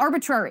completely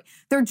arbitrary.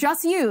 They're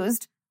just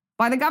used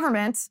by the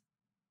government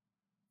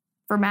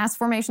for mass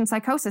formation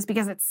psychosis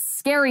because it's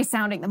scary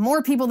sounding, the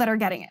more people that are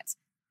getting it.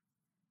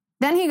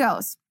 Then he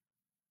goes,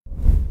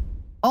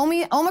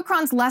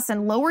 Omicron's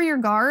lesson, lower your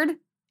guard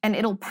and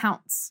it'll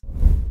pounce.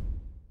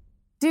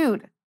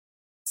 Dude,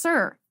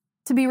 sir,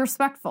 to be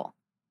respectful,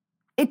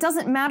 it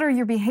doesn't matter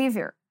your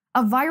behavior.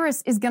 A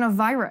virus is gonna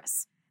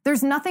virus.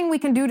 There's nothing we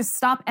can do to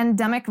stop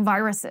endemic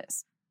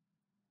viruses.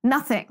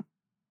 Nothing.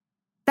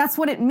 That's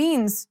what it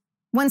means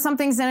when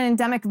something's an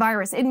endemic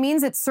virus. It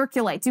means it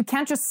circulates. You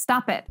can't just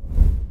stop it.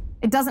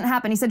 It doesn't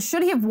happen. He said,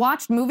 should he have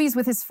watched movies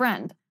with his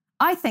friend?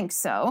 I think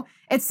so.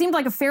 It seemed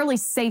like a fairly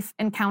safe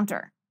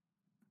encounter.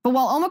 But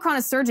while Omicron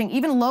is surging,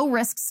 even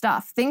low-risk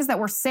stuff, things that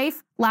were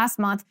safe last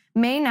month,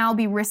 may now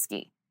be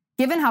risky.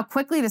 Given how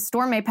quickly the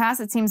storm may pass,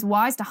 it seems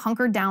wise to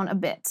hunker down a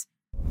bit.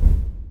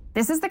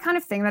 This is the kind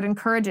of thing that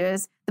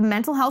encourages the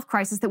mental health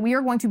crisis that we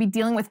are going to be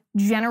dealing with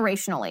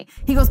generationally.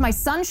 He goes, my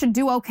son should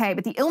do okay,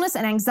 but the illness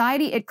and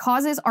anxiety it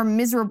causes are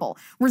miserable.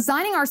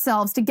 Resigning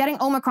ourselves to getting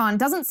Omicron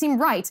doesn't seem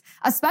right,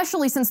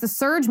 especially since the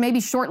surge may be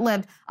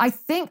short-lived. I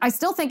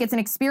still think it's an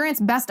experience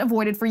best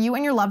avoided for you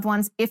and your loved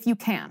ones if you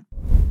can.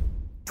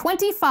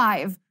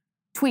 25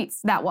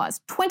 tweets, that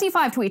was.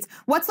 25 tweets.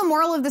 What's the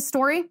moral of this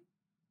story?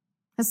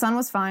 His son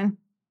was fine.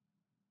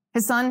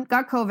 His son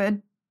got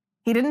COVID.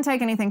 He didn't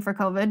take anything for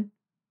COVID.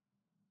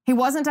 He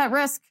wasn't at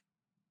risk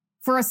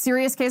for a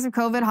serious case of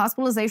COVID,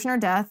 hospitalization, or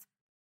death,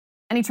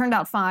 and he turned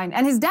out fine.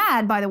 And his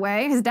dad, by the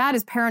way, his dad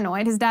is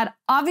paranoid. His dad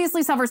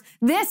obviously suffers.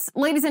 This,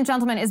 ladies and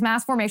gentlemen, is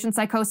mass formation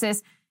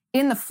psychosis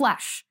in the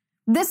flesh.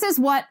 This is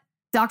what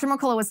Dr.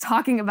 McCullough was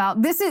talking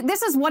about. This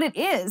is what it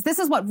is. This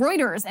is what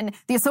Reuters and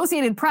the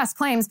Associated Press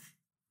claims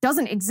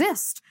doesn't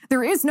exist.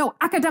 There is no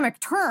academic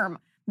term,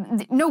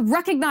 no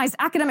recognized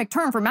academic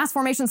term for mass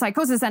formation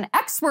psychosis, and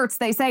experts,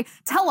 they say,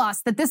 tell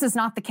us that this is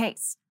not the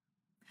case.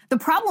 The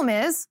problem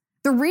is,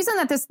 the reason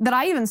that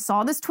I even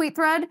saw this tweet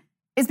thread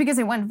is because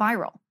it went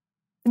viral.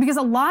 Because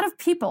a lot of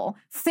people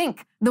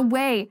think the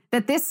way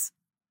that this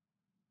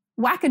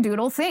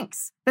wackadoodle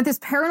thinks, that this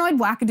paranoid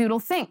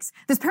wackadoodle thinks.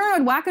 This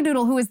paranoid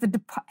wackadoodle who is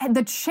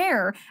the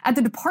chair at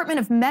the Department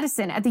of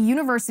Medicine at the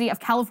University of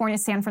California,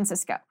 San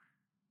Francisco.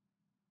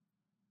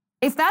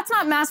 If that's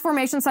not mass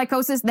formation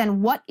psychosis,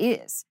 then what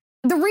is?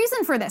 The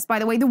reason for this, by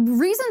the way, the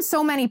reason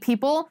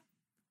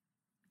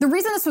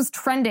this was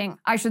trending,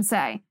 I should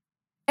say,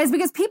 is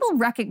because people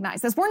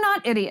recognize this. We're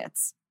not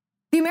idiots.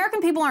 The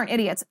American people aren't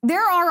idiots.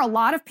 There are a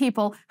lot of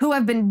people who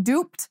have been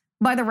duped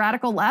by the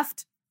radical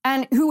left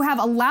and who have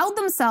allowed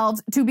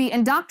themselves to be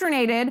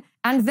indoctrinated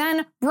and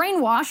then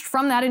brainwashed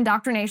from that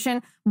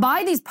indoctrination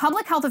by these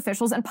public health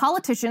officials and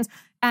politicians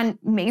and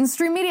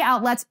mainstream media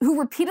outlets who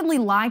repeatedly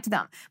lie to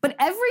them. But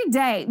every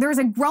day, there's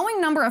a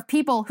growing number of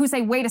people who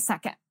say, wait a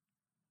second,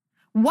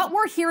 what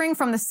we're hearing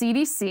from the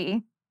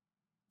CDC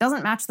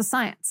doesn't match the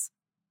science.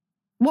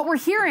 What we're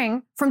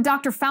hearing from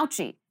Dr.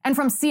 Fauci and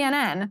from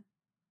CNN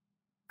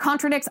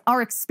contradicts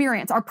our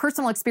experience, our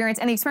personal experience,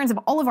 and the experience of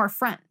all of our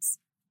friends.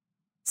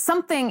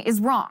 Something is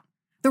wrong.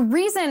 The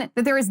reason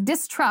that there is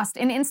distrust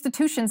in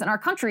institutions in our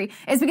country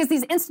is because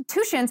these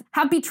institutions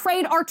have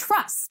betrayed our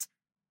trust.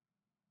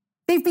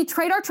 They've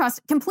betrayed our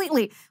trust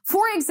completely.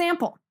 For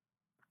example,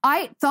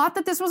 I thought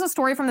that this was a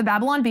story from the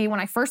Babylon Bee when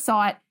I first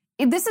saw it.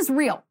 This is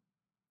real.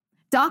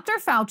 Dr.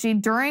 Fauci,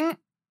 during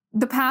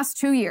the past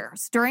 2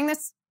 years, during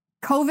this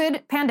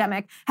COVID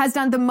pandemic has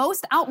done the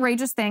most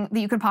outrageous thing that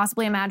you could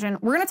possibly imagine.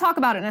 We're going to talk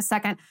about it in a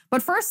second.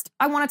 But first,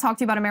 I want to talk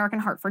to you about American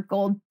Hartford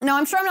Gold. Now,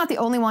 I'm sure I'm not the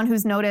only one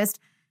who's noticed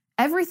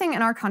everything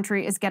in our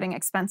country is getting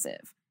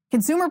expensive.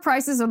 Consumer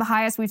prices are the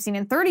highest we've seen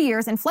in 30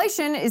 years.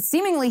 Inflation is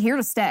seemingly here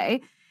to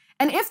stay.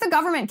 And if the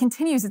government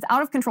continues its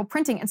out-of-control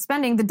printing and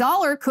spending, the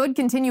dollar could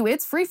continue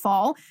its free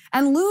fall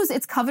and lose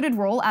its coveted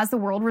role as the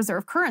world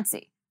reserve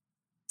currency.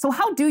 So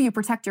how do you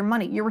protect your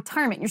money, your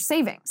retirement, your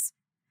savings?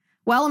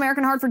 Well,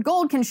 American Hartford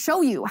Gold can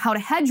show you how to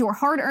hedge your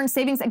hard-earned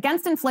savings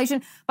against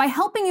inflation by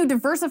helping you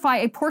diversify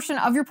a portion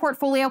of your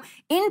portfolio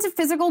into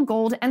physical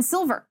gold and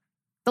silver.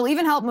 They'll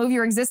even help move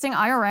your existing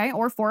IRA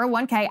or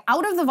 401k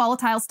out of the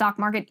volatile stock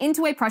market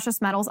into a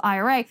precious metals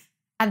IRA.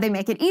 And they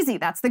make it easy.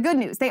 That's the good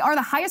news. They are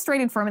the highest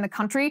rated firm in the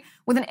country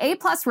with an A+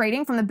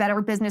 rating from the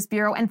Better Business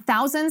Bureau and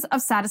thousands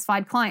of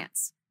satisfied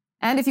clients.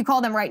 And if you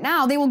call them right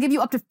now, they will give you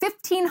up to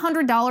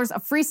 $1,500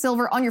 of free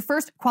silver on your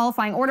first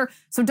qualifying order.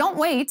 So don't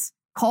wait.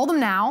 Call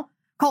them now.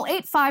 Call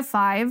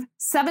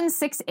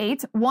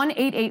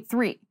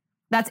 855-768-1883.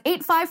 That's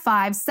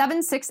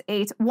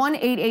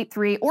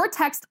 855-768-1883 or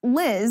text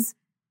Liz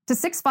to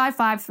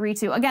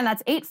 65532. Again,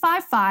 that's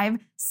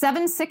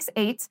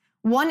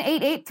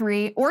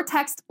 855-768-1883 or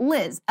text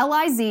Liz,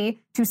 L-I-Z,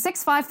 to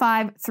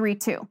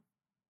 65532.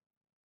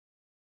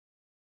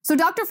 So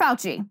Dr.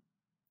 Fauci,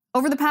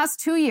 over the past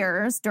 2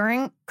 years,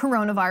 during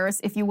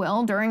coronavirus, if you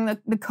will, during the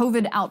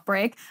COVID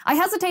outbreak, I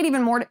hesitate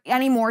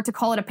anymore to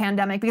call it a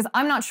pandemic because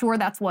I'm not sure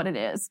that's what it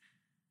is.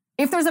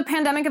 If there's a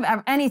pandemic of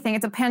anything,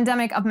 it's a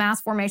pandemic of mass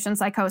formation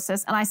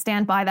psychosis, and I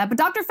stand by that. But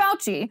Dr.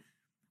 Fauci,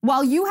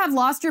 while you have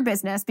lost your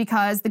business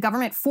because the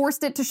government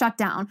forced it to shut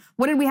down,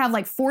 what did we have,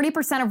 like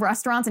 40% of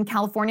restaurants in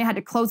California had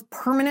to close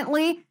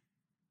permanently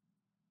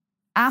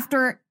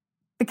after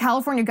the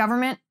California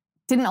government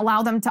didn't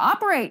allow them to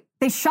operate.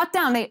 They shut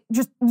down. They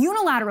just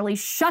unilaterally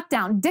shut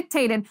down,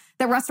 dictated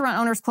that restaurant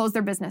owners close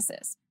their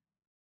businesses.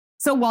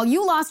 So while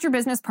you lost your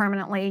business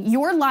permanently,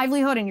 your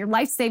livelihood and your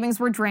life savings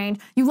were drained,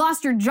 you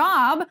lost your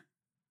job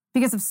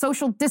because of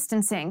social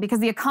distancing, because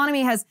the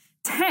economy has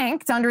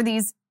tanked under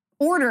these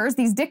orders,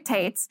 these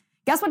dictates.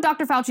 Guess what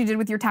Dr. Fauci did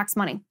with your tax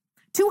money?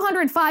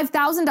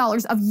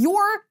 $205,000 of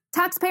your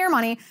taxpayer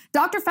money,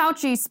 Dr.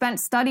 Fauci spent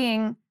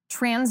studying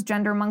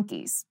transgender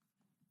monkeys.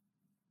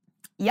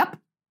 Yep.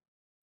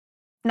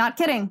 Not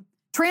kidding.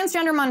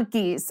 Transgender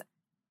monkeys.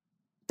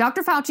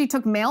 Dr. Fauci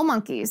took male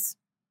monkeys.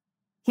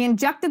 He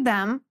injected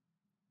them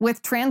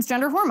with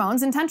transgender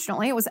hormones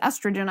intentionally. It was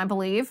estrogen, I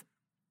believe,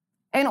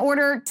 in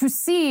order to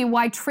see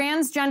why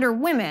transgender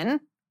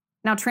women,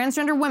 now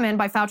transgender women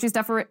by Fauci's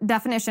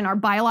definition are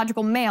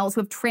biological males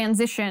who have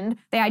transitioned.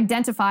 They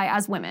identify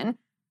as women.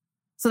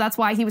 So that's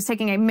why he was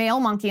taking a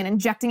male monkey and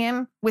injecting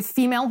him with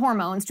female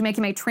hormones to make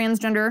him a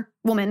transgender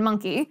woman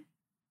monkey,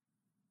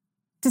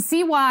 to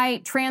see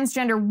why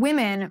transgender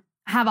women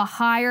have a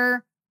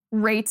higher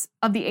rate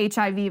of the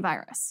HIV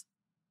virus.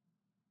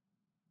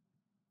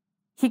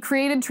 He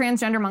created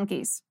transgender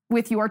monkeys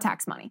with your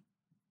tax money.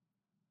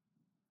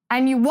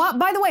 And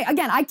by the way,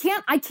 again, I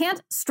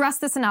can't stress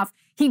this enough.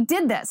 He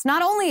did this.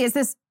 Not only is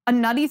this a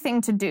nutty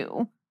thing to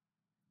do,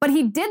 but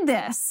he did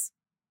this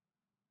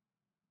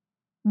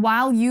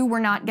while you were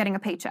not getting a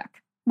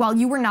paycheck, while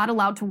you were not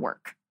allowed to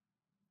work,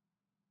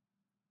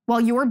 while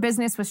your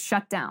business was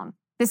shut down.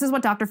 This is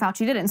what Dr.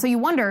 Fauci did. And so you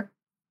wonder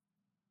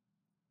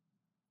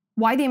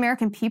why the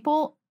American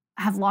people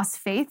have lost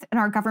faith in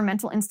our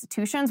governmental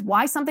institutions,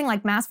 why something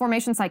like mass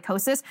formation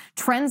psychosis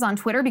trends on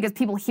Twitter, because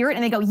people hear it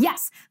and they go,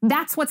 yes,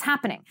 that's what's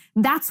happening.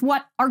 That's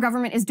what our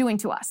government is doing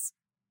to us.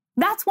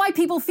 That's why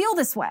people feel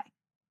this way.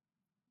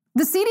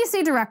 The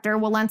CDC director,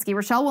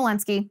 Rochelle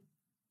Walensky,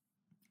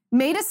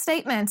 made a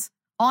statement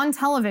on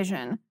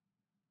television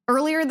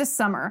earlier this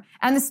summer,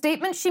 and the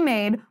statement she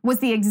made was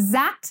the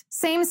exact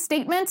same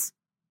statement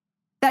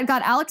that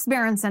got Alex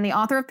Berenson, the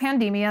author of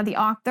Pandemia, the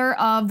author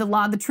of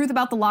The Truth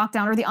About the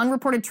Lockdown, or the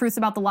Unreported Truths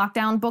About the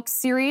Lockdown book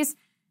series,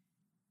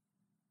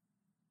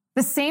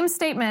 the same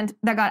statement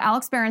that got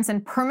Alex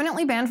Berenson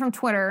permanently banned from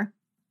Twitter,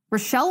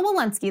 Rochelle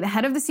Walensky, the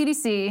head of the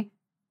CDC,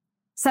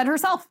 said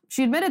herself.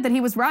 She admitted that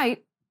he was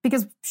right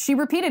because she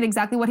repeated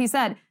exactly what he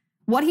said.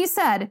 What he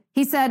said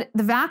the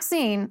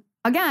vaccine,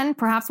 again,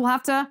 perhaps we'll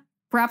have to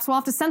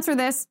censor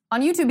this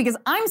on YouTube because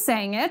I'm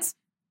saying it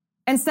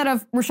instead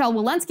of Rochelle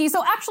Walensky.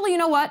 So actually, you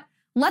know what?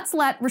 Let's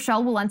let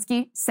Rochelle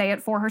Walensky say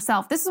it for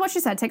herself. This is what she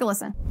said. Take a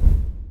listen.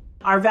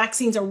 Our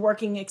vaccines are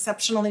working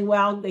exceptionally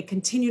well. They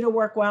continue to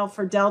work well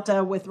for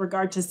Delta with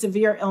regard to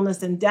severe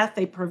illness and death.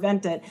 They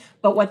prevent it.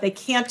 But what they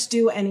can't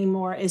do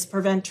anymore is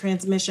prevent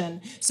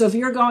transmission. So if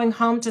you're going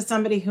home to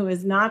somebody who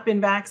has not been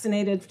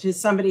vaccinated, to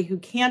somebody who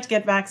can't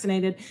get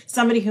vaccinated,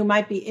 somebody who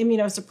might be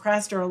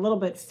immunosuppressed or a little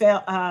bit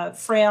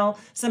frail,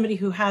 somebody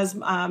who has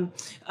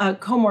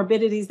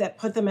comorbidities that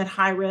put them at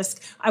high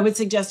risk, I would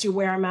suggest you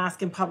wear a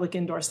mask in public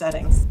indoor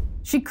settings.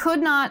 She could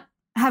not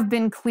have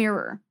been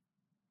clearer.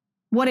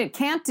 What they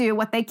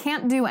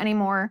can't do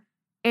anymore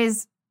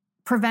is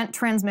prevent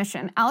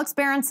transmission. Alex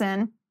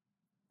Berenson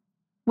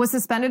was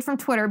suspended from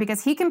Twitter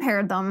because he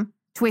compared them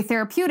to a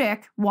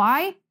therapeutic.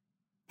 Why?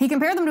 He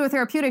compared them to a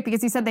therapeutic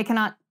because he said they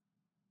cannot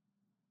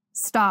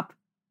stop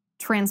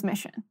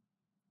transmission.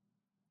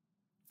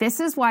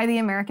 This is why the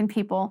American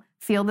people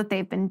feel that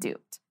they've been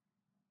duped.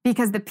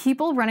 Because the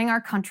people running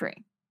our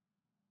country,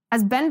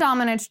 as Ben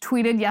Domenech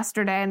tweeted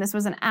yesterday, and this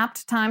was an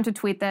apt time to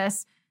tweet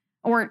this,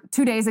 or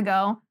 2 days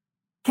ago,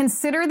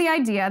 consider the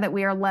idea that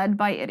we are led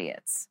by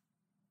idiots.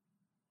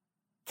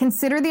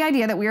 Consider the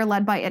idea that we are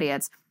led by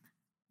idiots.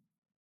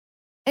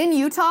 In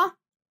Utah,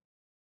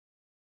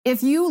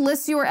 if you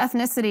list your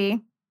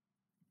ethnicity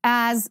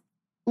as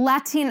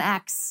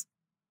Latinx,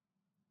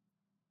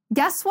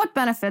 guess what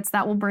benefits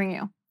that will bring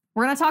you?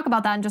 We're going to talk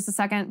about that in just a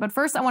second, but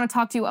first I want to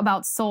talk to you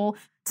about Sole.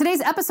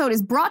 Today's episode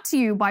is brought to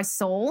you by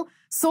Sole.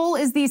 Sole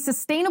is the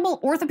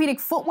sustainable orthopedic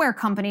footwear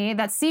company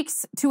that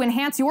seeks to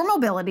enhance your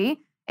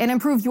mobility and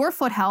improve your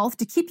foot health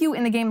to keep you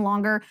in the game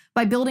longer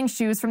by building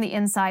shoes from the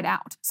inside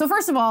out. So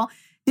first of all,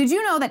 did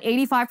you know that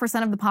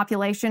 85% of the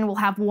population will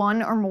have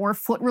one or more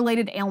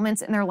foot-related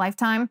ailments in their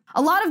lifetime?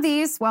 A lot of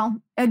these, well,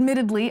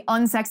 admittedly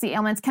unsexy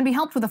ailments can be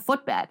helped with a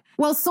footbed.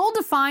 Well, Sole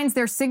defines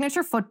their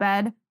signature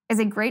footbed as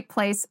a great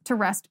place to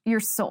rest your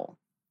soul.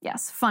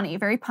 Yes, funny,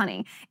 very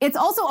punny. It's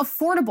also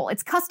affordable,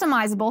 it's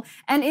customizable,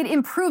 and it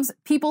improves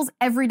people's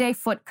everyday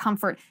foot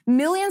comfort.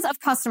 Millions of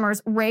customers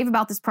rave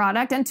about this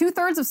product, and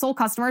 2/3 of Sole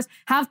customers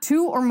have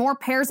 2 or more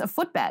pairs of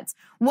footbeds.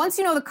 Once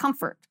you know the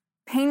comfort,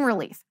 pain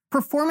relief,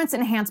 performance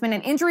enhancement,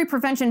 and injury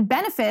prevention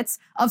benefits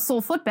of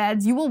Sole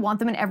footbeds, you will want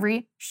them in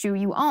every shoe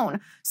you own.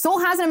 Sole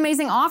has an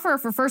amazing offer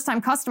for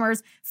first-time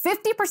customers,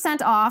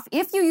 50% off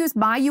if you use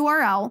my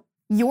URL,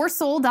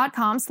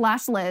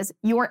 yoursole.com/Liz,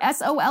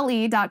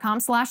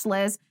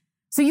 yoursole.com/Liz,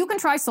 so you can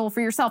try Sole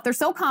for yourself. They're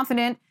so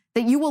confident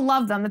that you will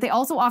love them that they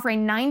also offer a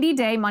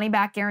 90-day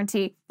money-back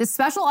guarantee. This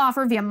special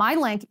offer via my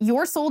link,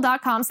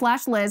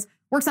 yoursole.com/Liz,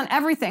 works on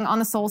everything on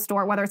the Sole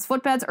store, whether it's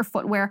footbeds or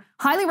footwear.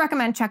 Highly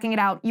recommend checking it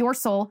out,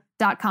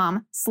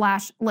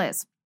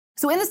 yoursole.com/Liz.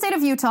 So in the state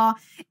of Utah,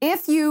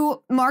 if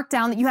you mark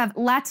down that you have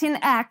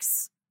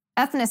Latinx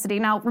ethnicity,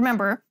 now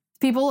remember,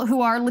 people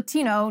who are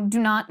Latino do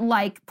not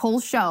like,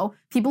 polls show,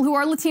 people who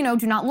are Latino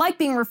do not like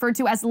being referred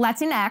to as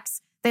Latinx.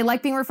 They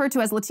like being referred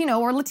to as Latino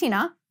or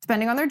Latina,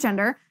 depending on their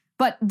gender.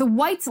 But the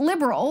white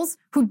liberals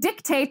who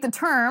dictate the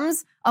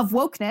terms of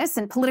wokeness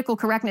and political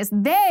correctness,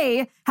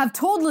 they have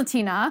told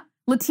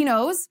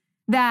Latinos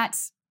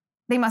that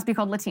they must be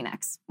called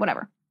Latinx,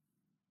 whatever.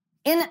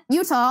 In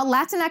Utah,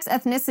 Latinx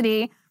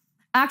ethnicity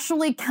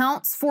actually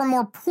counts for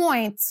more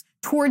points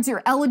towards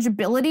your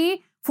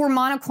eligibility for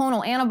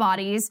monoclonal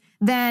antibodies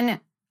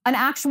than an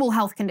actual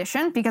health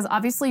condition, because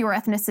obviously your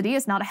ethnicity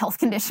is not a health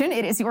condition,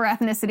 it is your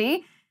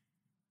ethnicity.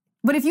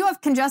 But if you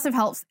have congestive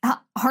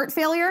heart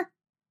failure,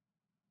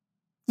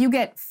 you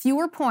get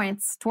fewer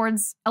points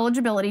towards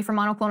eligibility for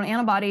monoclonal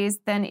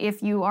antibodies than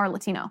if you are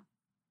Latino.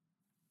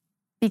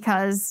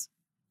 Because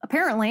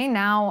apparently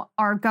now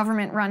our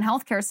government-run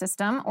healthcare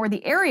system, or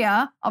the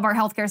area of our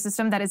healthcare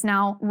system that is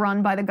now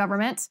run by the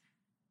government,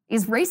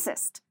 is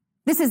racist.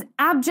 This is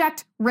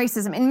abject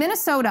racism. In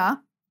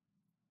Minnesota,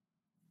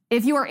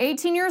 if you are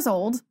 18 years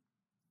old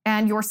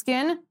and your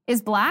skin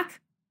is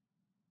black,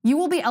 you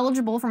will be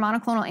eligible for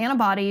monoclonal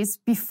antibodies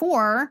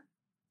before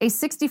a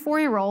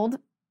 64-year-old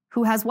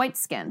who has white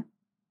skin.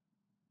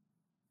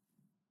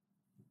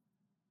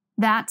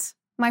 That,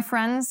 my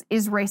friends,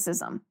 is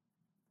racism.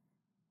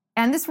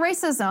 And this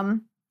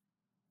racism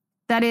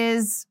that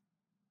is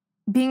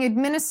being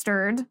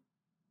administered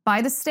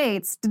by the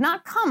states did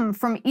not come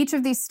from each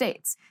of these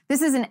states.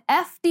 This is an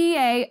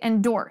FDA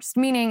endorsed,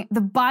 meaning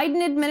the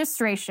Biden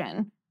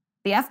administration,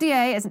 the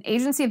FDA is an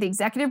agency of the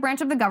executive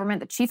branch of the government.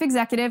 The chief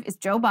executive is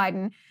Joe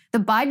Biden. The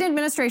Biden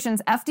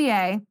administration's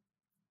FDA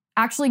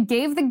actually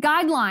gave the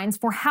guidelines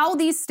for how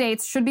these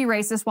states should be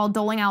racist while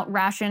doling out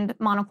rationed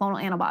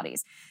monoclonal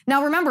antibodies.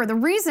 Now remember, the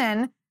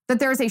reason that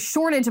there's a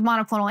shortage of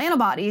monoclonal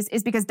antibodies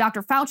is because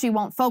Dr. Fauci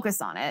won't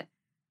focus on it.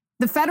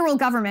 The federal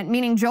government,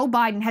 meaning Joe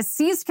Biden, has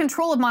seized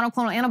control of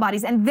monoclonal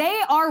antibodies, and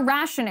they are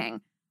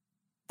rationing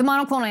the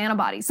monoclonal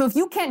antibodies. So if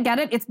you can't get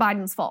it, it's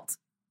Biden's fault.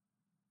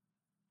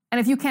 And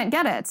if you can't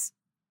get it,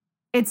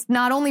 it's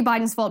not only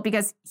Biden's fault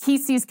because he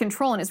seized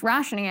control and is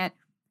rationing it.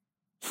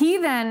 He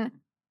then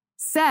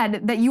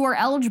said that you are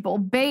eligible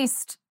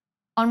based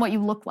on what you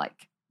look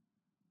like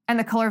and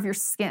the color of your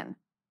skin,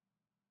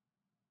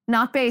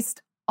 not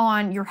based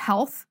on your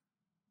health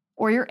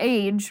or your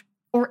age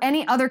or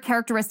any other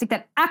characteristic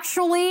that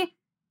actually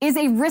is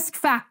a risk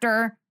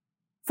factor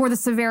for the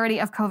severity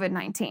of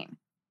COVID-19.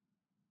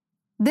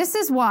 This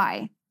is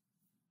why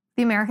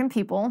the American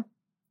people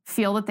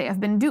feel that they have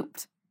been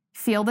duped,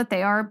 feel that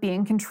they are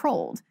being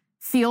controlled,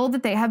 feel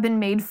that they have been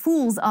made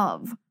fools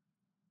of,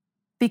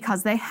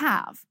 because they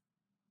have.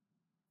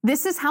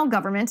 This is how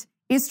government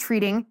is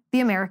treating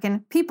the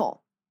American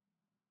people.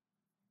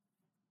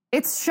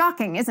 It's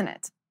shocking, isn't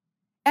it?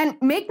 And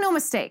make no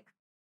mistake,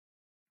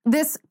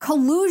 this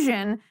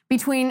collusion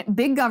between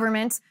big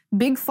government,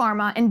 big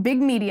pharma, and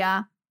big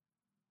media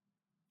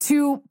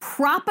to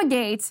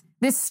propagate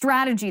this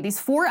strategy, these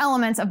 4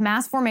 elements of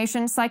mass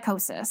formation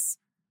psychosis,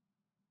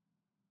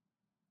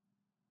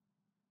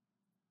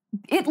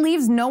 it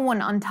leaves no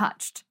one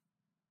untouched.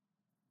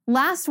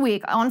 Last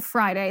week on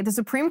Friday, the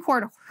Supreme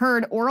Court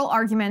heard oral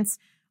arguments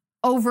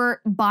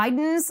over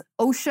Biden's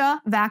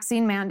OSHA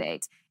vaccine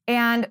mandate.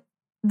 And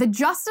the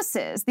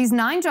justices, these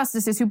 9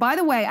 justices who, by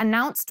the way,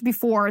 announced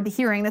before the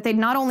hearing that they'd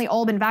not only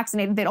all been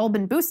vaccinated, they'd all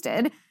been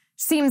boosted,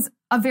 seems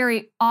a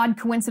very odd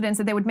coincidence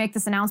that they would make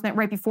this announcement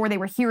right before they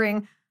were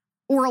hearing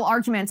oral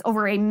arguments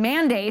over a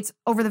mandate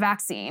over the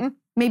vaccine.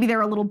 Maybe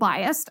they're a little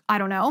biased. I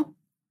don't know.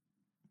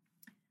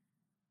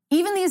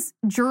 Even these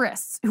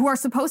jurists who are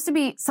supposed to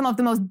be some of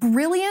the most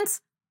brilliant,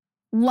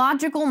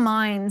 logical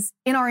minds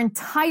in our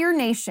entire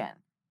nation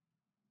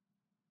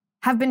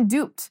have been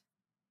duped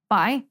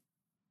by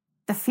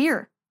the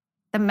fear,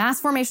 the mass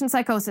formation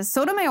psychosis.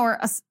 Sotomayor,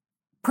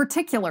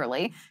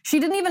 particularly, she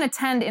didn't even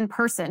attend in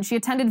person. She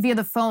attended via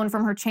the phone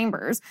from her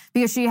chambers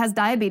because she has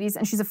diabetes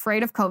and she's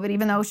afraid of COVID,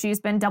 even though she's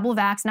been double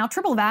vaxxed, now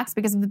triple vaxxed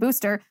because of the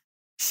booster.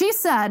 She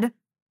said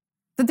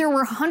that there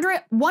were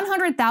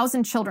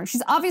 100,000 children.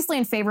 She's obviously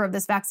in favor of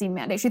this vaccine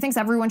mandate. She thinks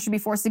everyone should be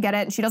forced to get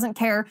it, and she doesn't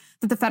care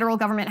that the federal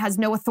government has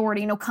no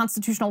authority, no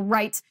constitutional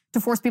right to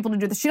force people to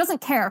do this. She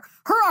doesn't care.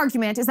 Her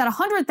argument is that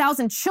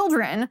 100,000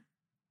 children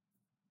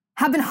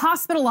have been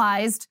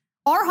hospitalized,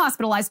 are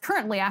hospitalized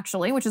currently,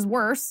 actually, which is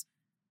worse,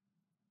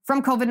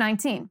 from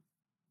COVID-19.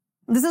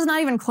 This is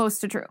not even close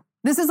to true.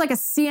 This is like a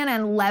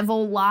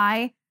CNN-level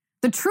lie.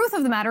 The truth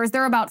of the matter is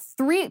there are about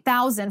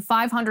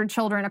 3,500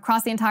 children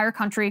across the entire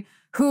country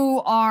who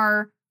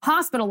are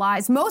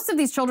hospitalized. Most of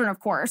these children, of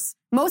course,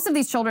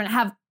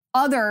 have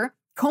other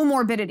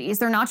comorbidities.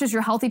 They're not just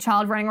your healthy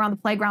child running around the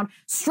playground,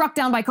 struck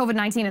down by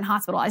COVID-19 and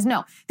hospitalized.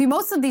 No,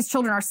 most of these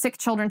children are sick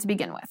children to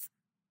begin with.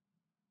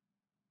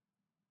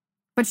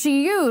 But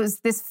she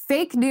used this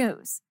fake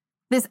news,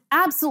 this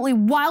absolutely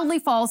wildly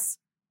false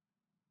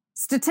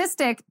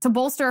statistic to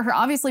bolster her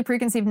obviously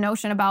preconceived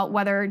notion about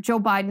whether Joe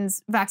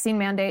Biden's vaccine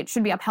mandate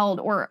should be upheld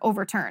or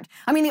overturned.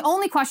 I mean, the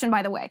only question,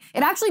 by the way,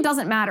 it actually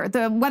doesn't matter.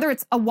 Whether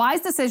it's a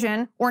wise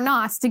decision or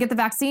not to get the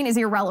vaccine is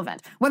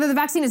irrelevant. Whether the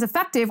vaccine is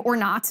effective or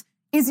not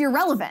is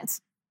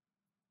irrelevant.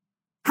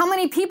 How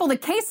many people, the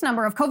case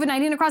number of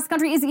COVID-19 across the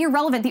country is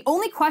irrelevant. The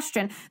only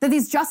question that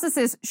these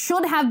justices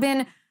should have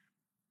been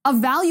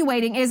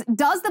evaluating is,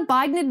 does the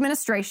Biden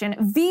administration,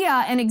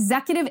 via an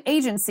executive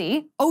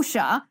agency,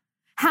 OSHA,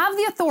 have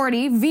the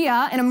authority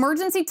via an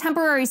emergency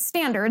temporary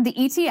standard, the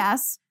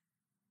ETS,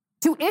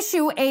 to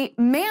issue a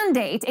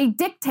mandate, a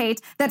dictate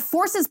that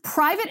forces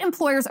private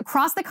employers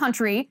across the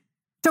country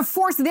to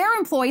force their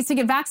employees to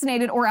get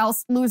vaccinated or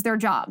else lose their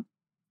job?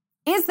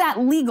 Is that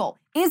legal?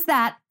 Is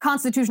that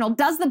constitutional?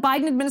 Does the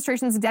Biden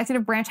administration's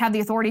executive branch have the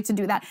authority to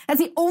do that? That's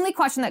the only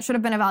question that should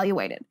have been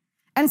evaluated.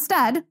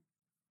 Instead,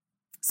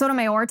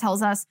 Sotomayor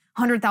tells us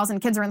 100,000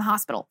 kids are in the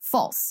hospital.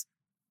 False.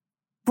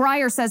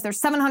 Breyer says there's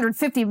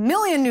 750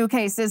 million new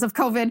cases of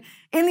COVID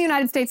in the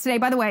United States today.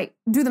 By the way,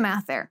 do the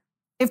math there.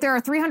 If there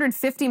are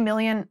 350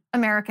 million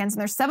Americans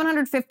and there's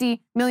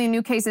 750 million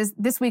new cases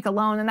this week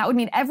alone, then that would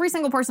mean every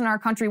single person in our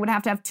country would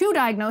have to have 2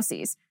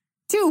 diagnoses,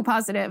 2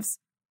 positives,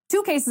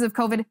 2 cases of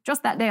COVID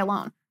just that day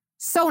alone.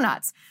 So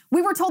nuts.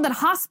 We were told by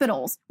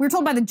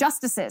the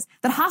justices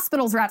that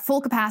hospitals are at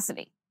full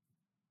capacity.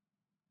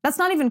 That's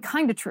not even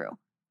kind of true.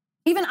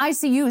 Even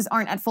ICUs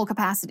aren't at full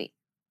capacity.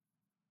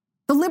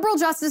 The liberal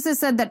justices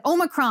said that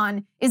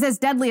Omicron is as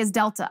deadly as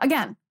Delta.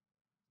 Again,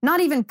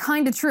 not even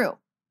kind of true.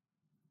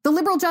 The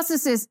liberal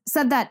justices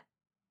said that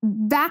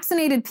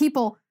vaccinated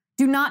people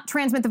do not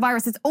transmit the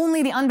virus. It's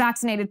only the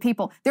unvaccinated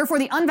people. Therefore,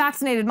 the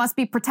unvaccinated must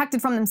be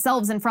protected from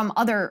themselves and from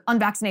other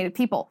unvaccinated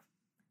people.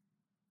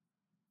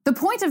 The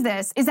point of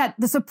this is that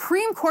the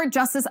Supreme Court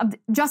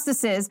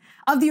justices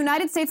of the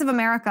United States of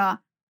America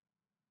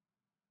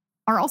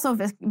are also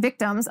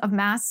victims of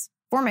mass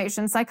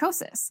formation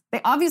psychosis.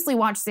 They obviously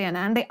watch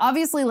CNN. They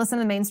obviously listen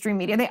to the mainstream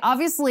media. They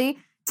obviously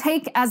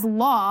take as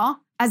law,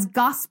 as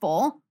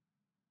gospel,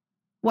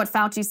 what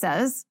Fauci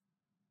says.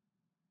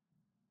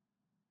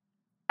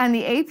 And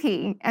the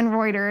AP and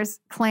Reuters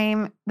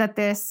claim that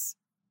this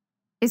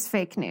is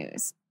fake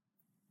news.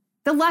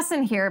 The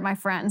lesson here, my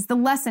friends, the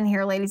lesson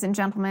here, ladies and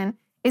gentlemen,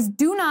 is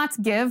do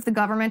not give the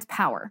government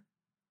power.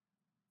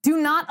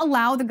 Do not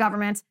allow the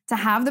government to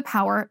have the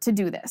power to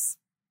do this.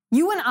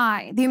 You and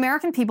I, the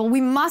American people,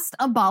 we must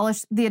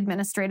abolish the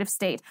administrative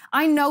state.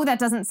 I know that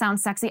doesn't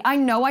sound sexy. I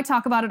know I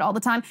talk about it all the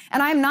time,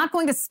 and I am not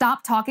going to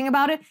stop talking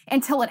about it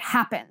until it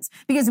happens.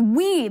 Because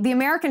we, the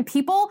American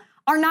people,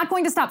 are not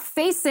going to stop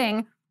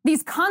facing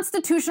these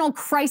constitutional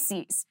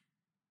crises.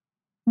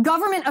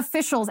 Government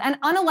officials and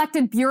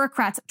unelected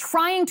bureaucrats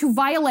trying to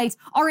violate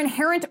our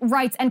inherent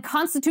rights and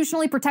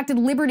constitutionally protected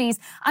liberties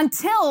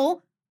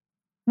until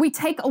we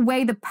take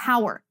away the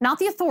power, not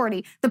the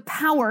authority, the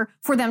power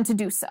for them to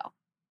do so.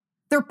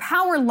 Their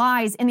power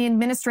lies in the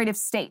administrative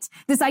state.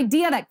 This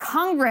idea that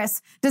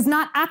Congress does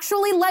not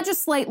actually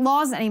legislate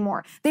laws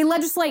anymore. They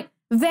legislate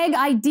vague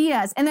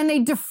ideas, and then they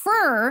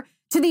defer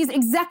to these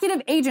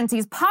executive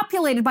agencies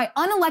populated by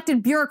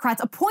unelected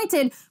bureaucrats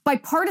appointed by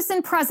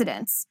partisan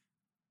presidents.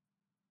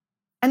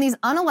 And these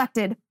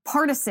unelected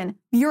partisan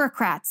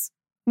bureaucrats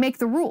make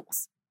the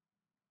rules.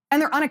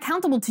 And they're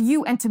unaccountable to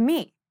you and to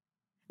me.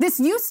 This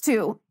used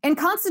to, in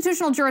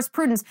constitutional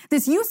jurisprudence,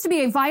 this used to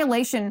be a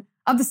violation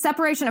of the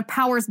separation of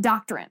powers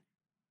doctrine.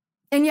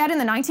 And yet in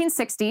the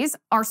 1960s,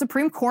 our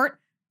Supreme Court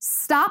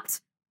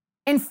stopped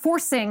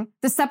enforcing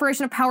the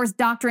separation of powers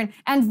doctrine,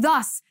 and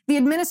thus the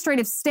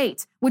administrative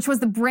state, which was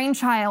the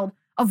brainchild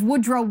of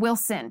Woodrow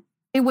Wilson,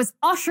 it was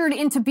ushered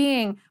into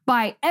being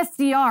by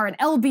FDR and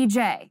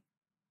LBJ.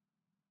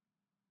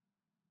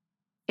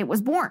 It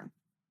was born.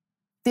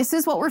 This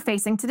is what we're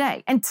facing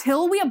today.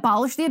 Until we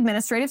abolish the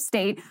administrative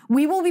state,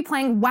 we will be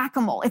playing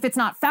whack-a-mole. If it's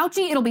not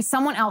Fauci, it'll be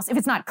someone else. If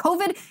it's not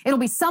COVID, it'll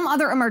be some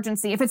other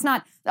emergency. If it's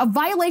not a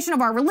violation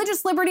of our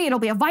religious liberty, it'll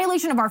be a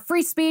violation of our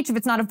free speech. If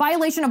it's not a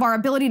violation of our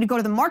ability to go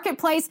to the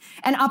marketplace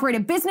and operate a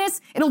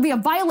business, it'll be a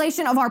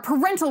violation of our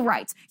parental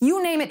rights.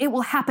 You name it, it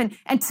will happen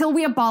until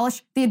we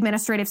abolish the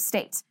administrative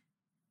state.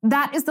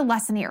 That is the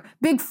lesson here.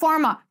 Big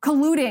pharma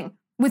colluding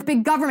with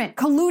big government,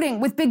 colluding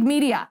with big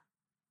media.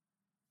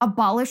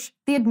 Abolish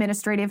the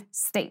administrative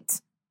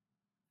state.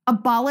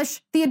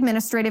 Abolish the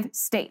administrative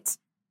state.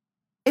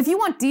 If you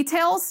want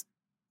details,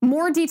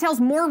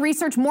 more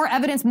research, more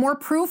evidence, more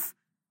proof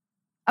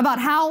about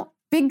how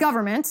big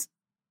government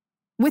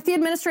with the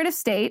administrative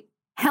state,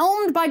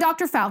 helmed by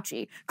Dr.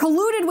 Fauci,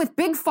 colluded with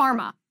big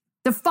pharma,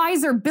 the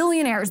Pfizer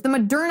billionaires, the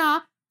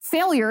Moderna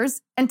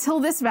failures until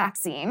this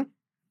vaccine,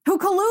 who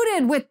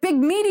colluded with big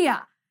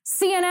media,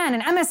 CNN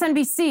and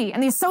MSNBC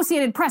and the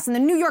Associated Press and the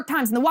New York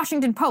Times and the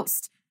Washington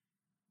Post,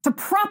 to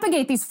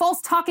propagate these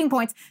false talking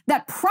points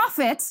that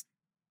profit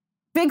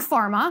big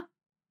pharma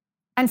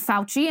and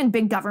Fauci and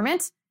big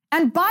government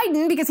and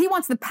Biden because he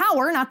wants the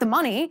power, not the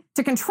money,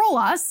 to control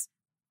us.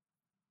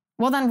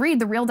 Well, then read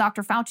The Real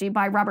Dr. Fauci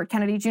by Robert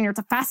Kennedy Jr. It's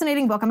a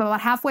fascinating book. I'm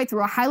about halfway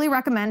through. I highly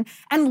recommend.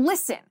 And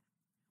listen,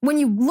 when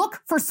you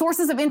look for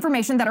sources of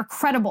information that are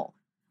credible,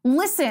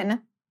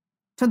 listen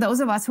to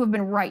those of us who have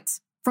been right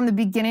from the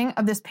beginning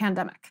of this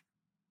pandemic.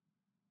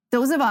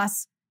 Those of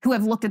us who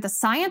have looked at the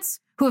science,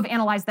 who have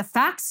analyzed the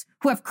facts,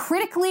 who have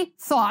critically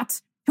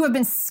thought, who have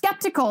been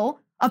skeptical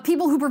of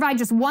people who provide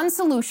just one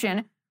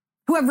solution,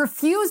 who have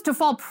refused to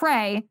fall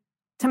prey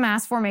to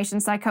mass formation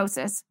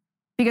psychosis.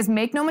 Because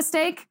make no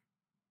mistake,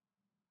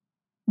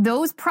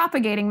 those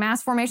propagating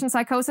mass formation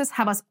psychosis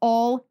have us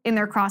all in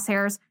their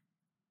crosshairs,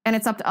 and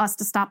it's up to us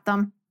to stop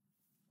them.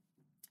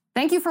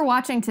 Thank you for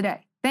watching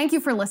today. Thank you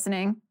for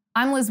listening.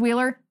 I'm Liz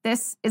Wheeler.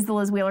 This is The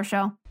Liz Wheeler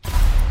Show.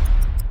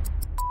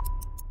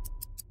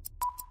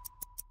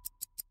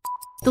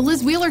 The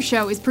Liz Wheeler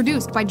Show is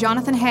produced by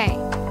Jonathan Hay,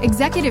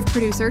 executive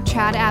producer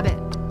Chad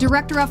Abbott,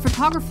 director of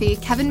photography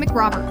Kevin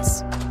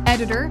McRoberts,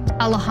 editor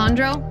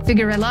Alejandro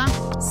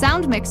Figuerella,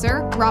 sound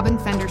mixer Robin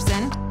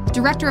Fenderson,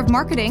 director of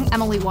marketing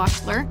Emily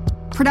Washler,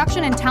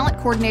 production and talent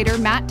coordinator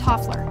Matt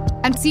Toffler,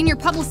 and senior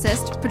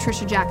publicist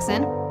Patricia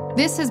Jackson.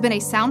 This has been a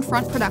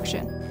Soundfront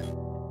production.